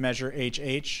Initiative Measure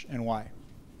HH, and why?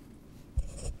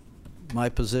 My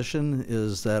position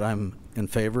is that I'm in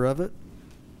favor of it.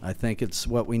 I think it's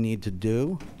what we need to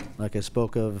do. Like I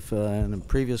spoke of in a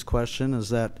previous question, is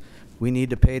that we need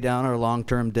to pay down our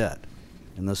long-term debt.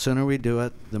 And the sooner we do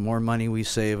it, the more money we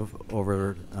save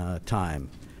over time.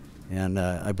 And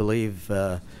I believe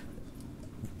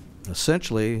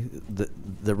essentially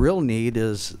the real need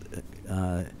is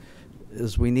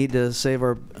we need to save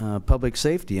our public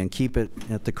safety and keep it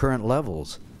at the current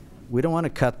levels. We don't want to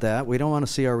cut that. We don't want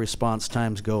to see our response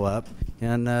times go up.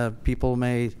 And people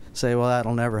may say, well,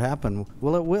 that'll never happen.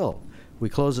 Well, it will. We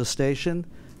close a station.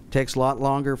 It takes a lot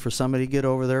longer for somebody to get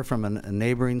over there from a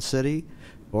neighboring city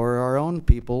or our own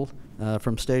people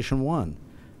from Station 1.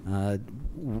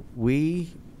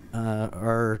 We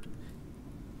are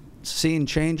seeing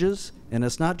changes, and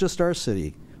it's not just our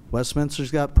city.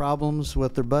 Westminster's got problems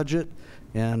with their budget,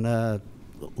 and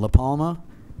La Palma,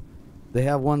 they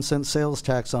have 1 cent sales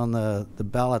tax on the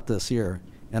ballot this year,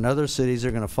 and other cities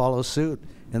are going to follow suit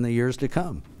in the years to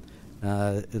come.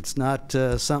 It's not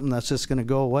something that's just going to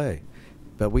go away.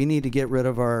 But we need to get rid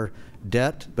of our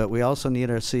debt, but we also need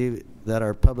to see that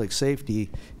our public safety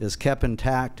is kept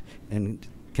intact and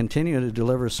continue to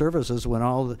deliver services when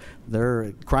all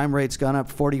their crime rate's gone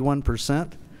up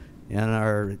 41%, and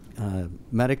our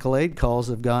medical aid calls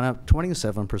have gone up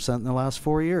 27% in the last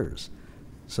 4 years.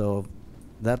 So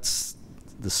that's,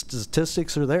 the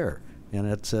statistics are there, and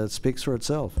it speaks for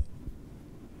itself.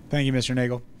 Thank you, Mr.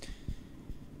 Nagel.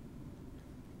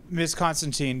 Ms.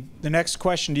 Constantine, the next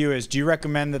question to you is, do you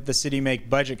recommend that the city make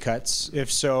budget cuts? If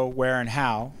so, where and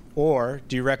how? Or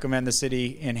do you recommend the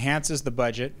city enhances the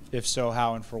budget? If so,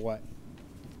 how and for what?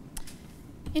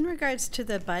 In regards to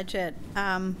the budget,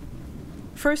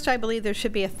 first, I believe there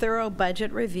should be a thorough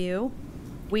budget review.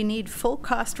 We need full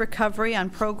cost recovery on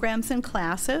programs and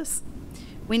classes.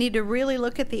 We need to really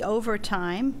look at the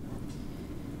overtime,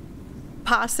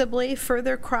 possibly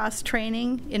further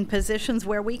cross-training in positions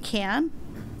where we can.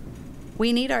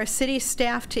 We need our city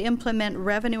staff to implement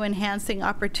revenue-enhancing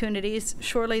opportunities.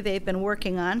 Surely they've been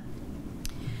working on.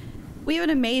 We have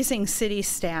an amazing city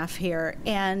staff here,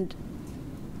 and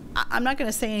I'm not going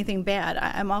to say anything bad.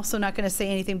 I'm also not going to say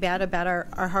anything bad about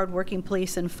our hardworking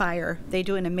police and fire. They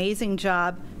do an amazing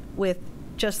job with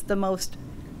just the most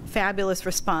fabulous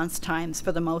response times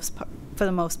for the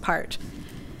most part.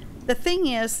 The thing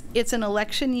is, it's an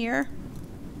election year,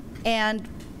 and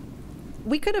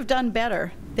we could have done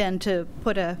better than to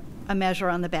put a measure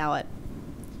on the ballot.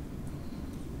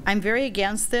 I'm very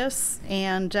against this,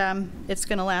 and it's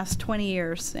going to last 20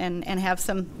 years and have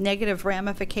some negative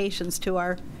ramifications to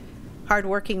our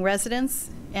hardworking residents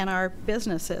and our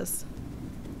businesses.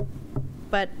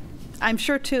 But I'm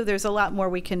sure, too, there's a lot more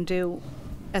we can do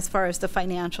as far as the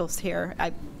financials here.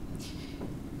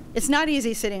 It's not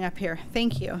easy sitting up here.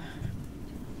 Thank you.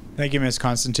 Thank you, Ms.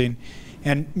 Constantine.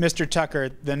 And Mr.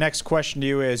 Tucker, the next question to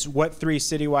you is, what 3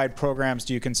 citywide programs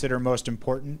do you consider most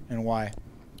important and why?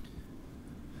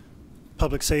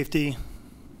 Public safety,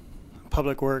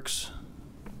 public works,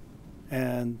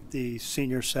 and the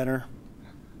senior center.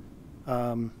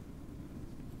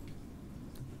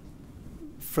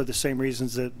 for the same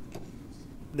reasons that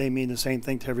they mean the same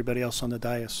thing to everybody else on the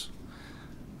dais.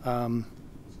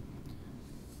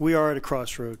 We are at a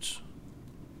crossroads.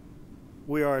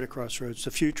 We are at a crossroads.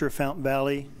 The future of Fountain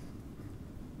Valley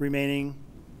remaining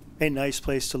a nice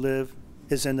place to live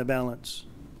is in the balance.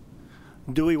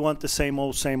 Do we want the same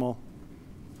old, same old?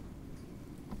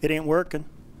 It ain't working.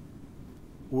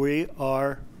 We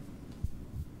are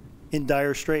in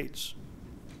dire straits.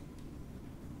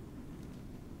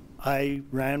 I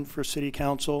ran for city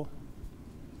council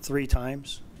 3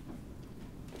 times.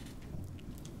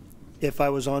 If I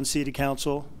was on city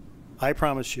council, I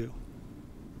promise you,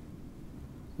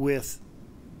 with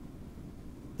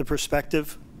the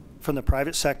perspective from the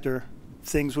private sector,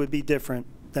 things would be different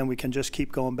than we can just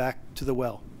keep going back to the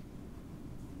well.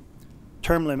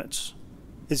 Term limits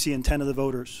is the intent of the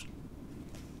voters.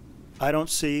 I don't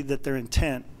see that their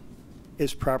intent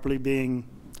is properly being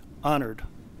honored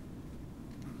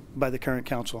by the current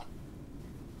council.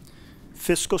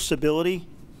 Fiscal stability,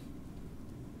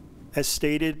 as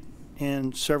stated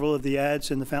in several of the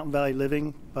ads in the Fountain Valley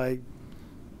Living by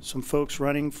some folks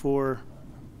running for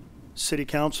city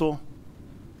council,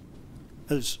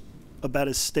 is about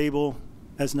as stable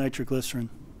as nitroglycerin.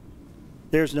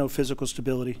 There's no physical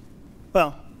stability.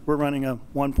 Well, we're running a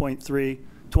 $1.3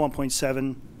 to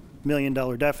 $1.7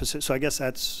 million deficit, so I guess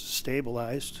that's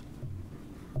stabilized.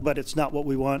 But it's not what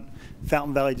we want.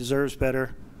 Fountain Valley deserves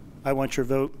better. I want your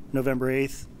vote November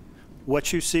 8th.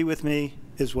 What you see with me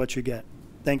is what you get.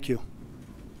 Thank you.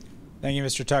 Thank you,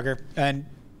 Mr. Tucker. And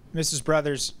Mrs.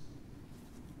 Brothers,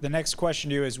 the next question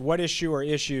to you is, what issue or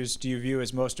issues do you view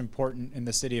as most important in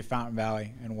the city of Fountain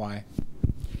Valley, and why?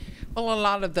 Well, a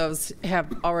lot of those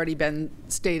have already been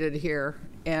stated here,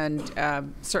 and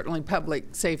certainly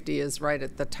public safety is right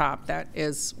at the top. That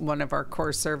is one of our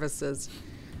core services.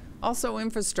 Also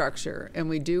infrastructure, and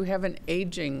we do have an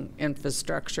aging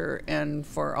infrastructure, and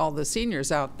for all the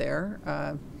seniors out there,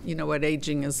 you know what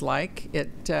aging is like. It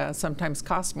sometimes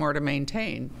costs more to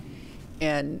maintain.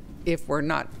 And if we're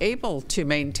not able to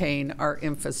maintain our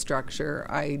infrastructure,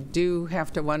 I do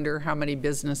have to wonder how many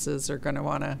businesses are going to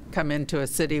want to come into a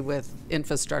city with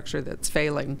infrastructure that's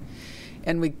failing.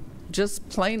 And we just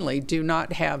plainly do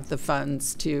not have the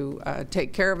funds to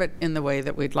take care of it in the way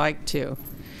that we'd like to.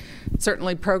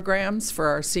 Certainly programs for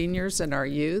our seniors and our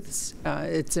youths.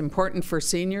 It's important for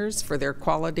seniors for their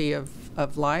quality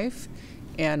of life,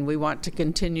 and we want to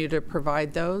continue to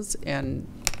provide those. And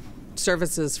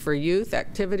services for youth,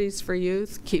 activities for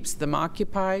youth, keeps them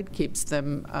occupied, keeps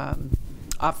them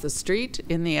off the street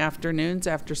in the afternoons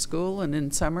after school and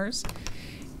in summers.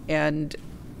 And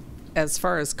as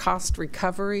far as cost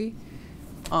recovery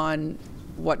on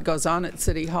what goes on at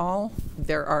City Hall,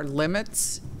 there are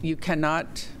limits. You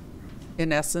cannot,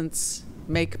 in essence,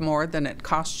 make more than it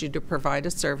costs you to provide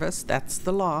a service. That's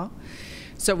the law.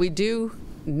 So we do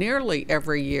nearly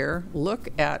every year look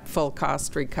at full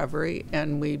cost recovery,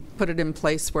 and we put it in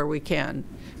place where we can.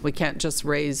 We can't just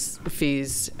raise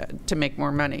fees to make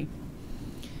more money.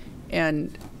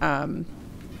 And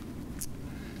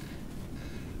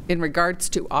in regards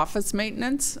to office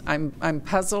maintenance, I'm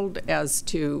puzzled as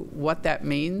to what that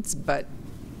means, but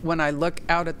when I look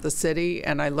out at the city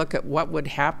and I look at what would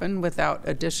happen without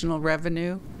additional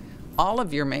revenue, all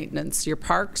of your maintenance, your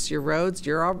parks, your roads,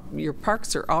 your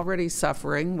parks are already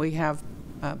suffering. We have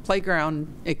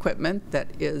playground equipment that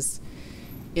is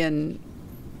in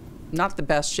not the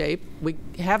best shape. We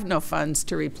have no funds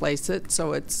to replace it,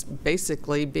 so it's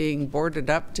basically being boarded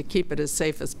up to keep it as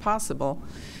safe as possible.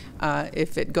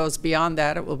 If it goes beyond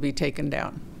that, it will be taken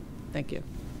down. Thank you.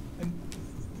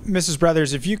 Mrs.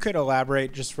 Brothers, if you could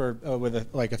elaborate just for with a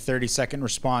 30-second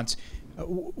response.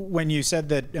 When you said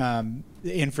that the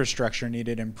infrastructure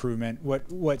needed improvement,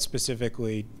 what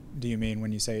specifically do you mean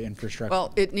when you say infrastructure?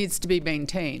 Well, it needs to be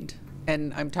maintained,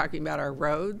 and I'm talking about our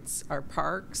roads, our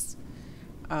parks,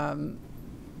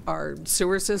 our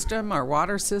sewer system, our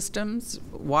water systems.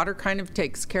 Water kind of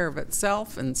takes care of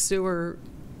itself, and sewer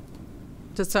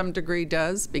to some degree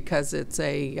does, because it's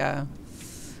a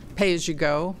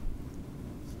pay-as-you-go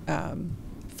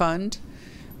fund.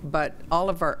 But all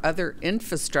of our other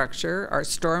infrastructure, our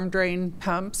storm drain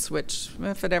pumps, which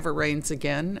if it ever rains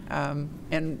again,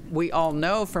 and we all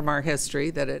know from our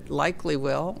history that it likely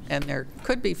will, and there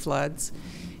could be floods,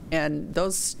 and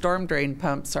those storm drain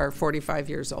pumps are 45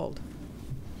 years old.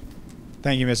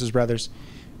 Thank you, Mrs. Brothers.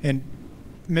 And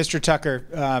Mr. Tucker,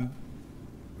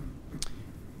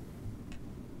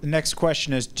 the next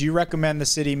question is, do you recommend the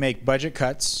city make budget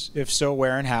cuts? If so,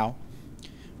 where and how?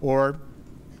 Or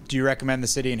do you recommend the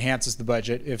city enhances the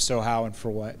budget? If so, how and for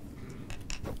what?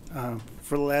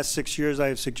 For the last 6 years, I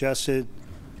have suggested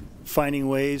finding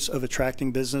ways of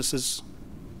attracting businesses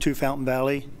to Fountain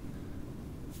Valley.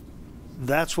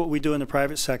 That's what we do in the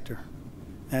private sector.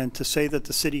 And to say that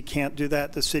the city can't do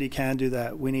that, the city can do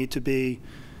that. We need to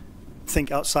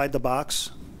think outside the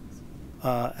box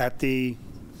at the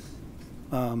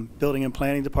Building and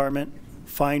Planning Department,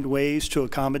 find ways to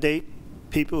accommodate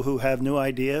people who have new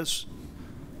ideas.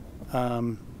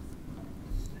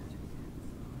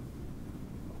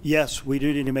 Yes, we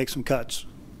do need to make some cuts.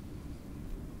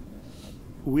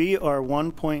 We are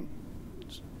 $1.3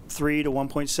 to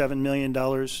 $1.7 million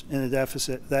in the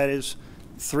deficit. That is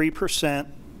 3%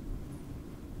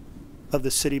 of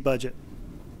the city budget.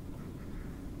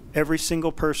 Every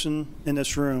single person in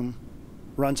this room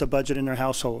runs a budget in their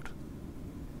household.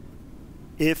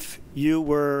 If you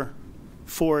were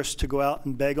forced to go out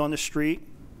and beg on the street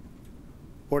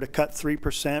or to cut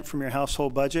 3% from your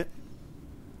household budget,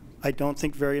 I don't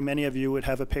think very many of you would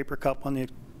have a paper cup on the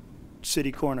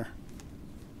city corner.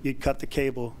 You'd cut the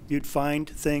cable. You'd find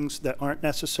things that aren't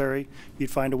necessary. You'd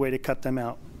find a way to cut them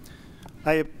out.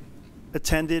 I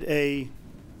attended a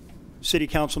city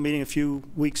council meeting a few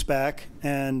weeks back,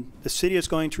 and the city is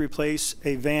going to replace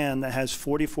a van that has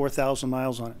 44,000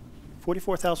 miles on it.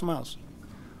 44,000 miles.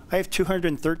 I have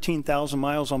 213,000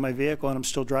 miles on my vehicle, and I'm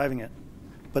still driving it.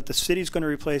 But the city's going to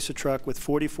replace a truck with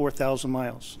 44,000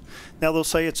 miles. Now, they'll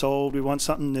say it's old, we want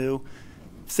something new.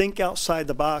 Think outside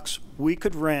the box. We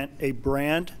could rent a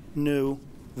brand new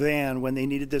van when they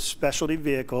needed this specialty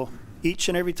vehicle. Each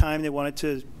and every time they wanted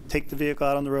to take the vehicle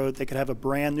out on the road, they could have a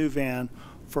brand new van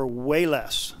for way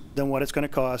less than what it's going to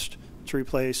cost to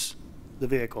replace the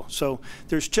vehicle. So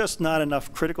there's just not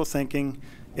enough critical thinking.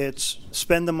 It's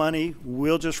spend the money,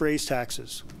 we'll just raise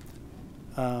taxes.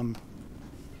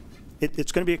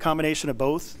 It's going to be a combination of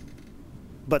both,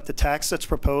 but the tax that's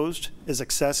proposed is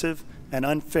excessive and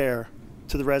unfair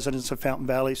to the residents of Fountain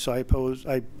Valley, so I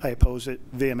oppose it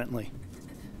vehemently.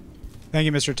 Thank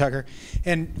you, Mr. Tucker.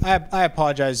 And I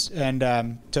apologize and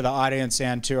to the audience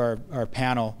and to our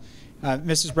panel.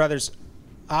 Mrs. Brothers,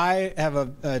 I have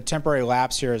a temporary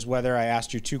lapse here as whether I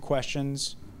asked you 2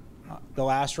 questions the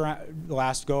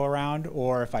last go around,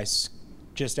 or if I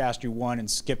just asked you 1 and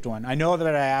skipped 1. I know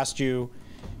that I asked you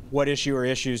what issue or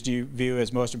issues do you view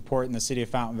as most important in the city of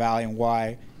Fountain Valley and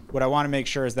why. What I want to make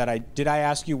sure is that did I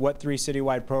ask you what 3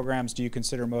 citywide programs do you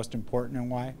consider most important and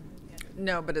why?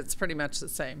 No, but it's pretty much the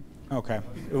same. Okay.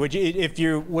 If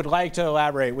you would like to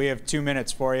elaborate, we have 2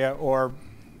 minutes for you, or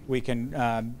we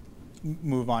can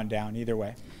move on down, either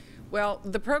way. Well,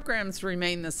 the programs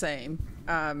remain the same.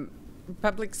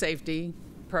 Public safety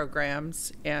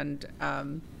programs and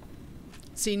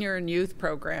senior and youth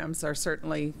programs are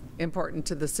certainly important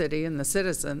to the city and the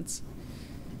citizens.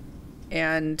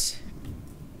 And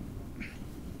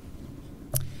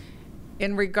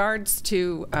in regards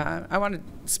to, I want to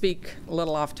speak a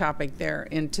little off topic there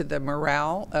into the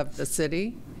morale of the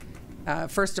city.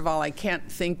 First of all, I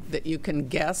can't think that you can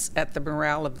guess at the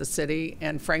morale of the city,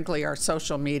 and frankly, our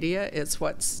social media is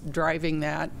what's driving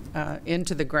that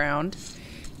into the ground.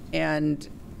 And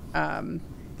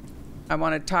I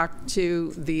want to talk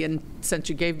to since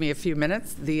you gave me a few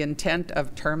minutes, the intent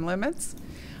of term limits.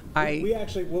 We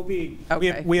actually will be.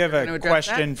 Okay. We have a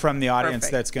question from the audience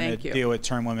Perfect. that's going to deal with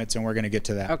term limits, and we're going to get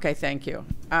to that. Okay, thank you.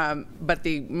 But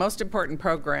the most important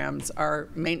programs are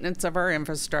maintenance of our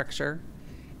infrastructure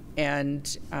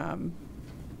and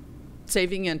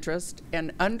saving interest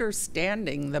and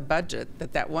understanding the budget,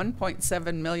 that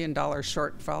 $1.7 million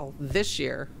shortfall this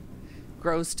year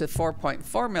grows to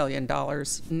 $4.4 million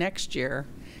next year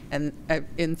and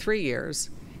in 3 years.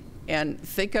 And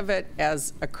think of it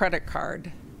as a credit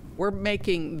card. We're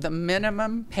making the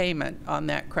minimum payment on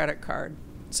that credit card.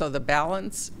 So the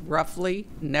balance roughly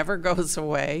never goes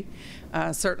away,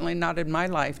 certainly not in my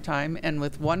lifetime. And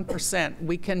with 1%,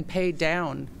 we can pay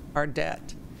down our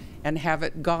debt and have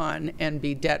it gone and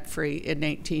be debt-free in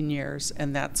 18 years.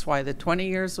 And that's why the 20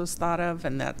 years was thought of,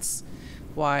 and that's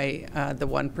why the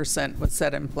 1% was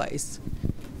set in place,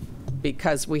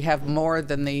 because we have more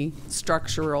than the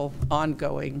structural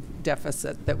ongoing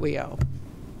deficit that we owe.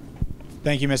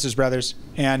 Thank you, Mrs. Brothers.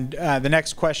 And the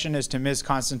next question is to Ms.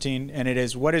 Constantine, and it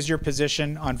is, what is your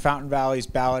position on Fountain Valley's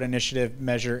ballot initiative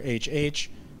Measure HH,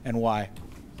 and why?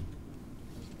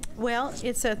 Well,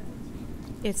 it's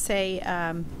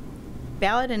a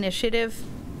ballot initiative,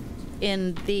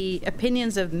 in the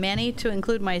opinions of many, to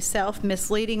include myself,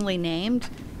 misleadingly named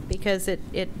because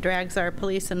it drags our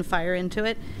police and fire into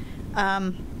it. What's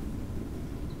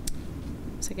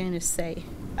I going to say?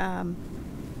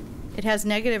 It has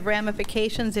negative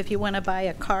ramifications if you want to buy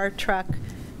a car, truck,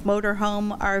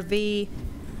 motorhome, RV,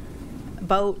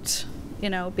 boat,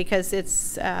 because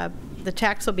it's The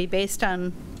tax will be based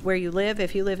on where you live.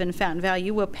 If you live in Fountain Valley,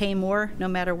 you will pay more no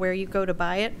matter where you go to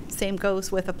buy it. Same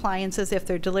goes with appliances if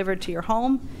they're delivered to your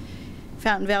home.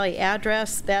 Fountain Valley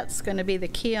address, that's going to be the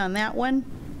key on that one.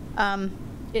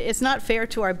 It's not fair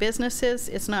to our businesses.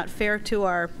 It's not fair to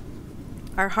our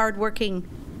hardworking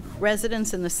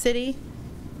residents in the city.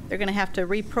 They're going to have to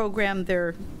reprogram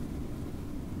their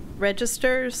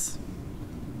registers,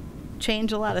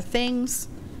 change a lot of things.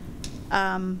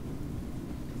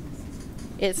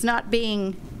 It's not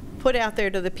being put out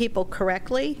there to the people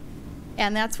correctly,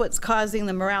 and that's what's causing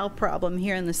the morale problem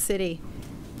here in the city.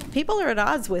 People are at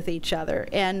odds with each other,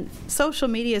 and social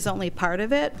media is only part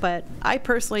of it, but I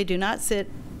personally do not sit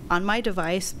on my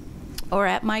device or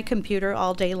at my computer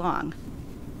all day long.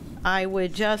 I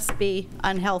would just be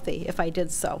unhealthy if I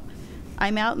did so.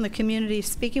 I'm out in the community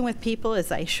speaking with people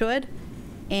as I should,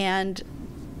 and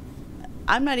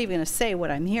I'm not even going to say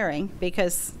what I'm hearing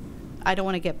because I don't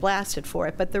want to get blasted for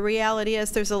it, but the reality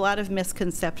is there's a lot of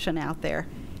misconception out there,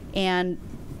 and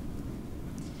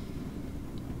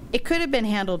it could have been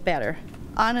handled better.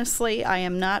 Honestly, I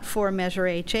am not for Measure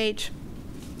HH.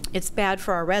 It's bad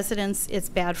for our residents, it's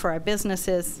bad for our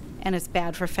businesses, and it's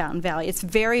bad for Fountain Valley. It's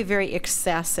very, very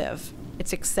excessive.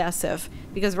 It's excessive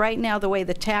because right now the way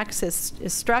the tax is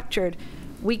structured,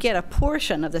 we get a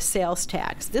portion of the sales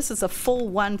tax. This is a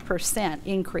full 1%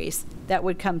 increase that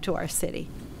would come to our city.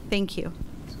 Thank you.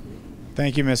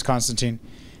 Thank you, Ms. Constantine.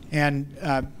 And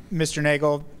Mr.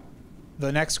 Nagel,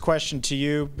 the next question to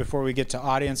you before we get to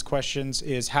audience questions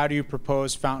is, how do you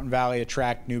propose Fountain Valley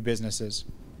attract new businesses?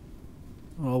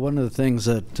 Well, one of the things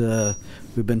that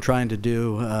we've been trying to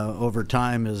do over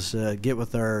time is get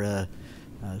with our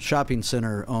shopping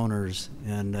center owners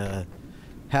and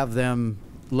have them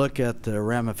look at the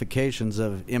ramifications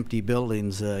of empty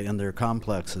buildings in their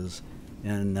complexes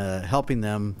and helping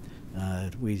them.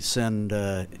 We send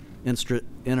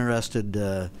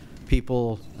interested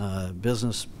people,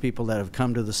 business people that have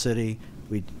come to the city.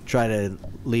 We try to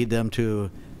lead them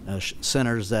to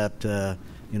centers that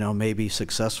may be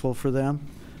successful for them.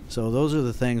 So those are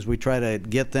the things we try to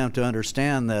get them to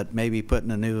understand, that maybe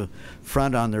putting a new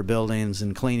front on their buildings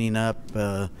and cleaning up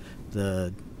the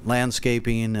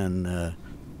landscaping and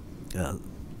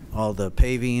all the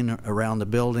paving around the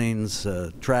buildings,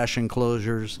 trash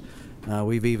enclosures.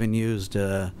 We've even used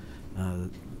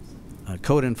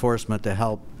code enforcement to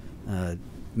help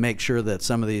make sure that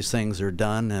some of these things are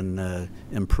done and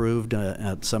improved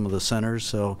at some of the centers.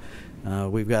 So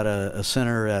we've got a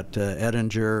center at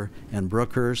Edinger and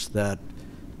Brookhurst that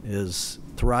is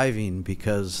thriving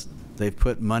because they've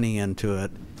put money into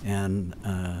it, and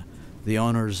the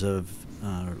owners have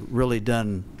really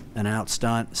done an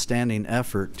outstanding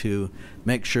effort to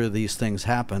make sure these things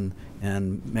happen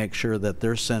and make sure that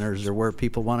their centers are where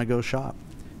people want to go shop.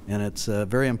 And it's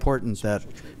very important that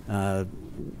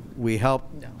we help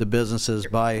the businesses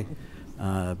by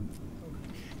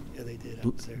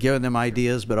giving them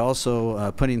ideas, but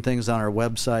also putting things on our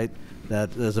website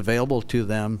that is available to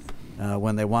them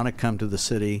when they want to come to the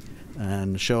city,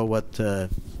 and show what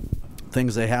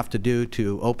things they have to do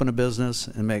to open a business,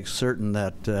 and make certain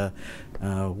that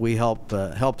we help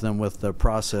them with the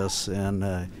process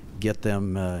and get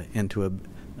them into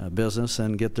a business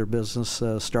and get their business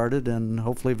started and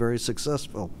hopefully very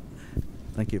successful.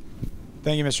 Thank you.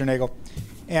 Thank you, Mr. Nagel.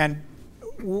 And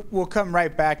we'll come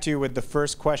right back to you with the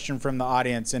first question from the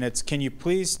audience, and it's, can you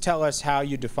please tell us how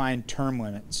you define term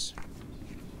limits?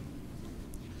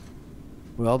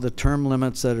 Well, the term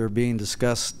limits that are being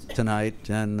discussed tonight,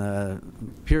 and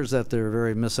appears that they're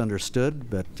very misunderstood,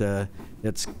 but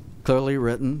it's clearly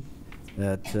written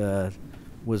that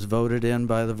was voted in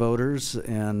by the voters,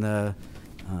 and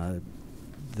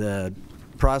the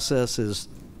process is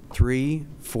 3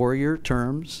 4-year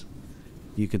terms.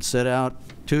 You could sit out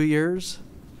 2 years,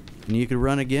 and you could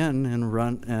run again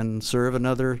and serve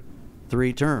another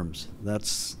 3 terms.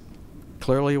 That's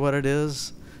clearly what it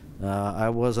is. I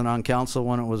wasn't on council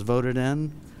when it was voted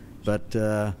in, but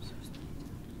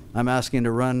I'm asking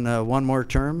to run 1 more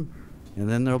term, and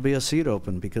then there'll be a seat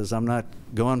open, because I'm not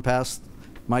going past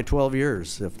my 12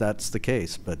 years if that's the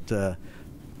case. But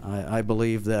I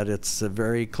believe that it's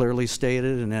very clearly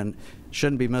stated and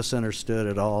shouldn't be misunderstood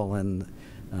at all. And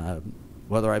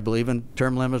whether I believe in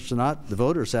term limits or not, the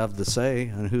voters have the say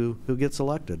on who gets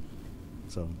elected.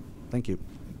 So, thank you.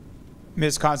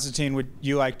 Ms. Constantine, would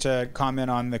you like to comment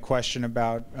on the question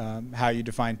about how you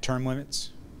define term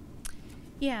limits?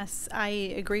 Yes, I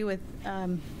agree with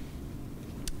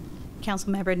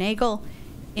Councilmember Nagel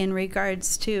in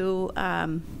regards to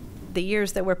the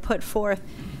years that were put forth.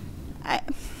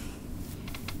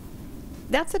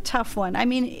 that's a tough one. I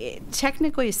mean,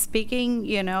 technically speaking,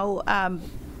 you know, to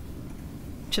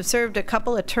have served a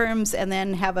couple of terms and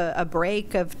then have a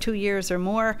break of 2 years or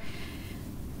more,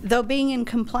 though being in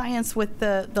compliance with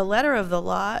the letter of the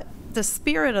law, the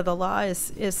spirit of the law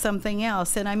is something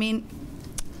else. And I mean,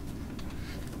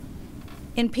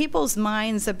 in people's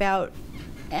minds about,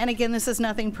 and again, this is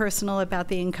nothing personal about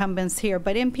the incumbents here,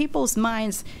 but in people's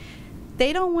minds,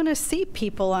 they don't want to see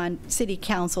people on city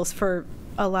councils for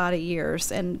a lot of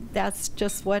years, and that's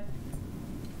just what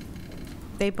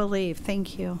they believe.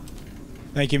 Thank you.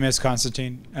 Thank you, Ms.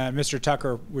 Constantine. Mr.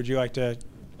 Tucker, would you like to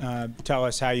tell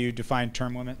us how you define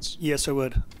term limits? Yes, I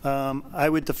would. I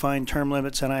would define term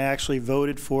limits, and I actually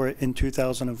voted for it in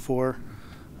 2004.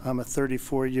 I'm a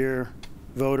 34-year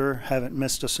voter, haven't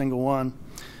missed a single one.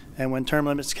 And when term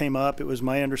limits came up, it was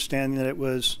my understanding that it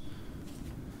was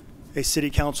a city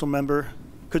council member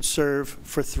could serve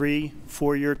for 3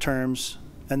 4-year terms,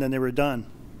 and then they were done.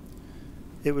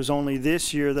 It was only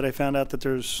this year that I found out that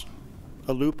there's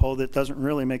a loophole that doesn't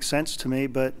really make sense to me,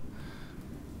 but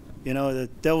you know, the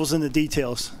devil's in the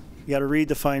details. You got to read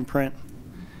the fine print.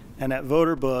 And that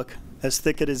voter book, as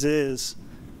thick as it is,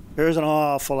 there's an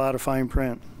awful lot of fine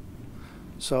print.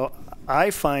 So I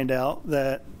find out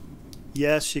that,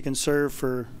 yes, you can serve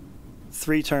for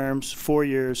 3 terms, 4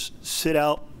 years, sit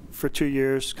out for 2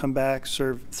 years, come back,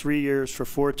 serve 3 years for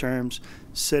 4 terms,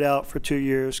 sit out for 2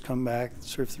 years, come back,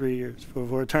 serve 3 years for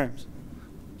 4 terms.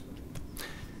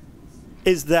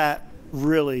 Is that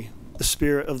really the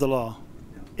spirit of the law?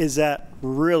 Is that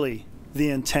really the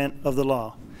intent of the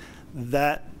law?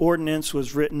 That ordinance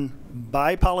was written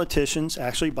by politicians,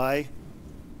 actually by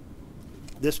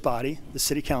this body, the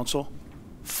city council,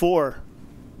 for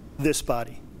this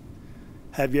body.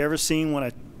 Have you ever seen when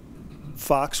a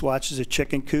fox watches a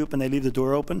chicken coop and they leave the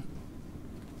door open?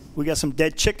 We got some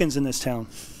dead chickens in this town.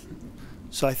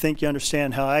 So I think you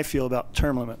understand how I feel about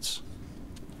term limits.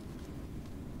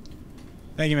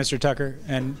 Thank you, Mr. Tucker.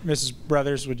 And Mrs.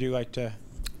 Brothers, would you like to?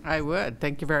 I would.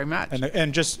 Thank you very much.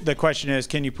 And just the question is,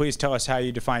 can you please tell us how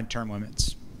you define term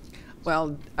limits?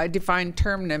 Well, I define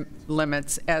term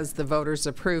limits as the voters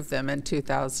approved them in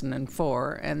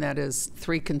 2004, and that is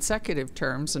 3 consecutive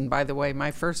terms. And by the way, my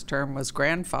first term was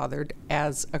grandfathered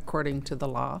as according to the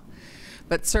law.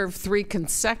 But serve 3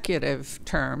 consecutive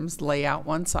terms, lay out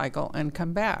 1 cycle, and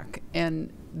come back.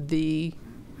 And the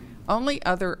only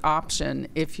other option,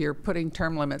 if you're putting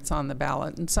term limits on the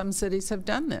ballot, and some cities have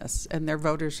done this, and their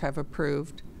voters have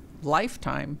approved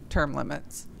lifetime term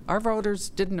limits. Our voters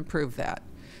didn't approve that.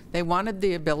 They wanted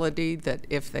the ability that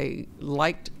if they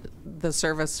liked the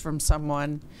service from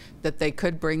someone, that they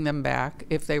could bring them back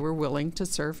if they were willing to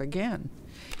serve again.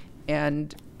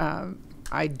 And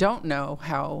I don't know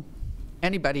how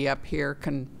anybody up here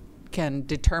can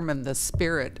determine the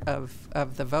spirit of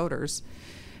the voters.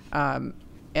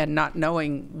 And not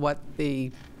knowing what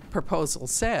the proposal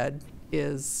said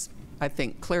is, I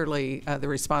think, clearly the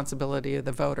responsibility of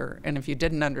the voter. And if you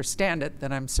didn't understand it,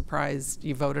 then I'm surprised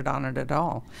you voted on it at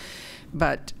all.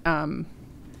 But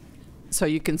so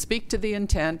you can speak to the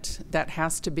intent. That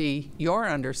has to be your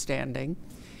understanding.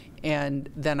 And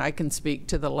then I can speak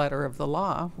to the letter of the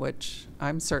law, which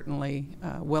I'm certainly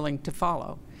willing to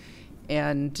follow.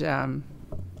 And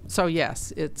so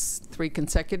yes, it's 3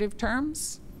 consecutive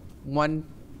terms, 1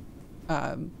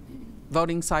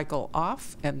 voting cycle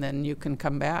off, and then you can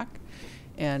come back.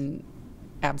 And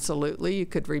absolutely, you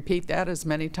could repeat that as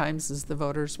many times as the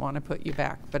voters want to put you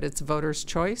back. But it's voters'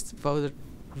 choice.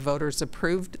 Voters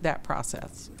approved that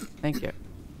process. Thank you.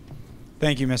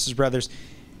 Thank you, Mrs. Brothers.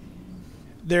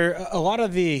 A lot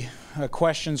of the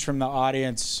questions from the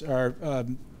audience are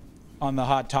on the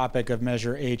hot topic of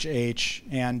Measure HH.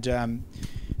 And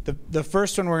the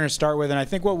first one we're going to start with, and I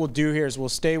think what we'll do here is we'll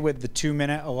stay with the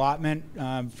 2-minute allotment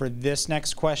for this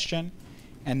next question,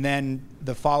 and then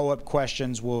the follow-up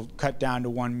questions we'll cut down to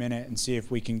 1 minute and see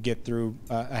if we can get through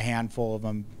a handful of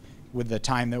them with the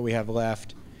time that we have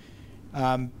left.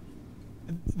 The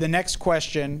next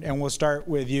question, and we'll start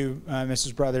with you,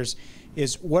 Mrs. Brothers,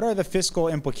 is what are the fiscal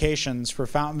implications for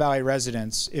Fountain Valley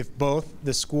residents if both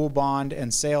the school bond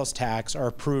and sales tax are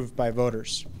approved by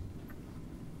voters?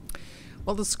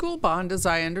 Well, the school bond, as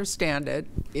I understand it,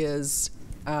 is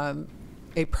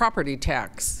a property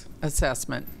tax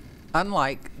assessment,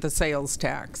 unlike the sales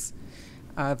tax.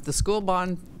 If the school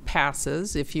bond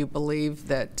passes, if you believe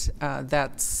that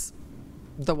that's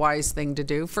the wise thing to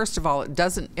do, first of all, it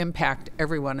doesn't impact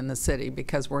everyone in the city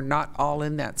because we're not all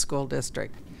in that school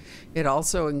district. It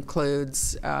also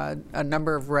includes a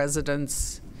number of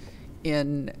residents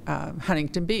in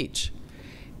Huntington Beach.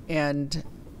 And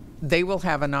they will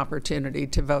have an opportunity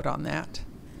to vote on that.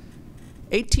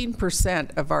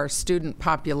 18% of our student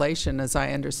population, as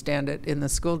I understand it, in the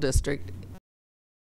school district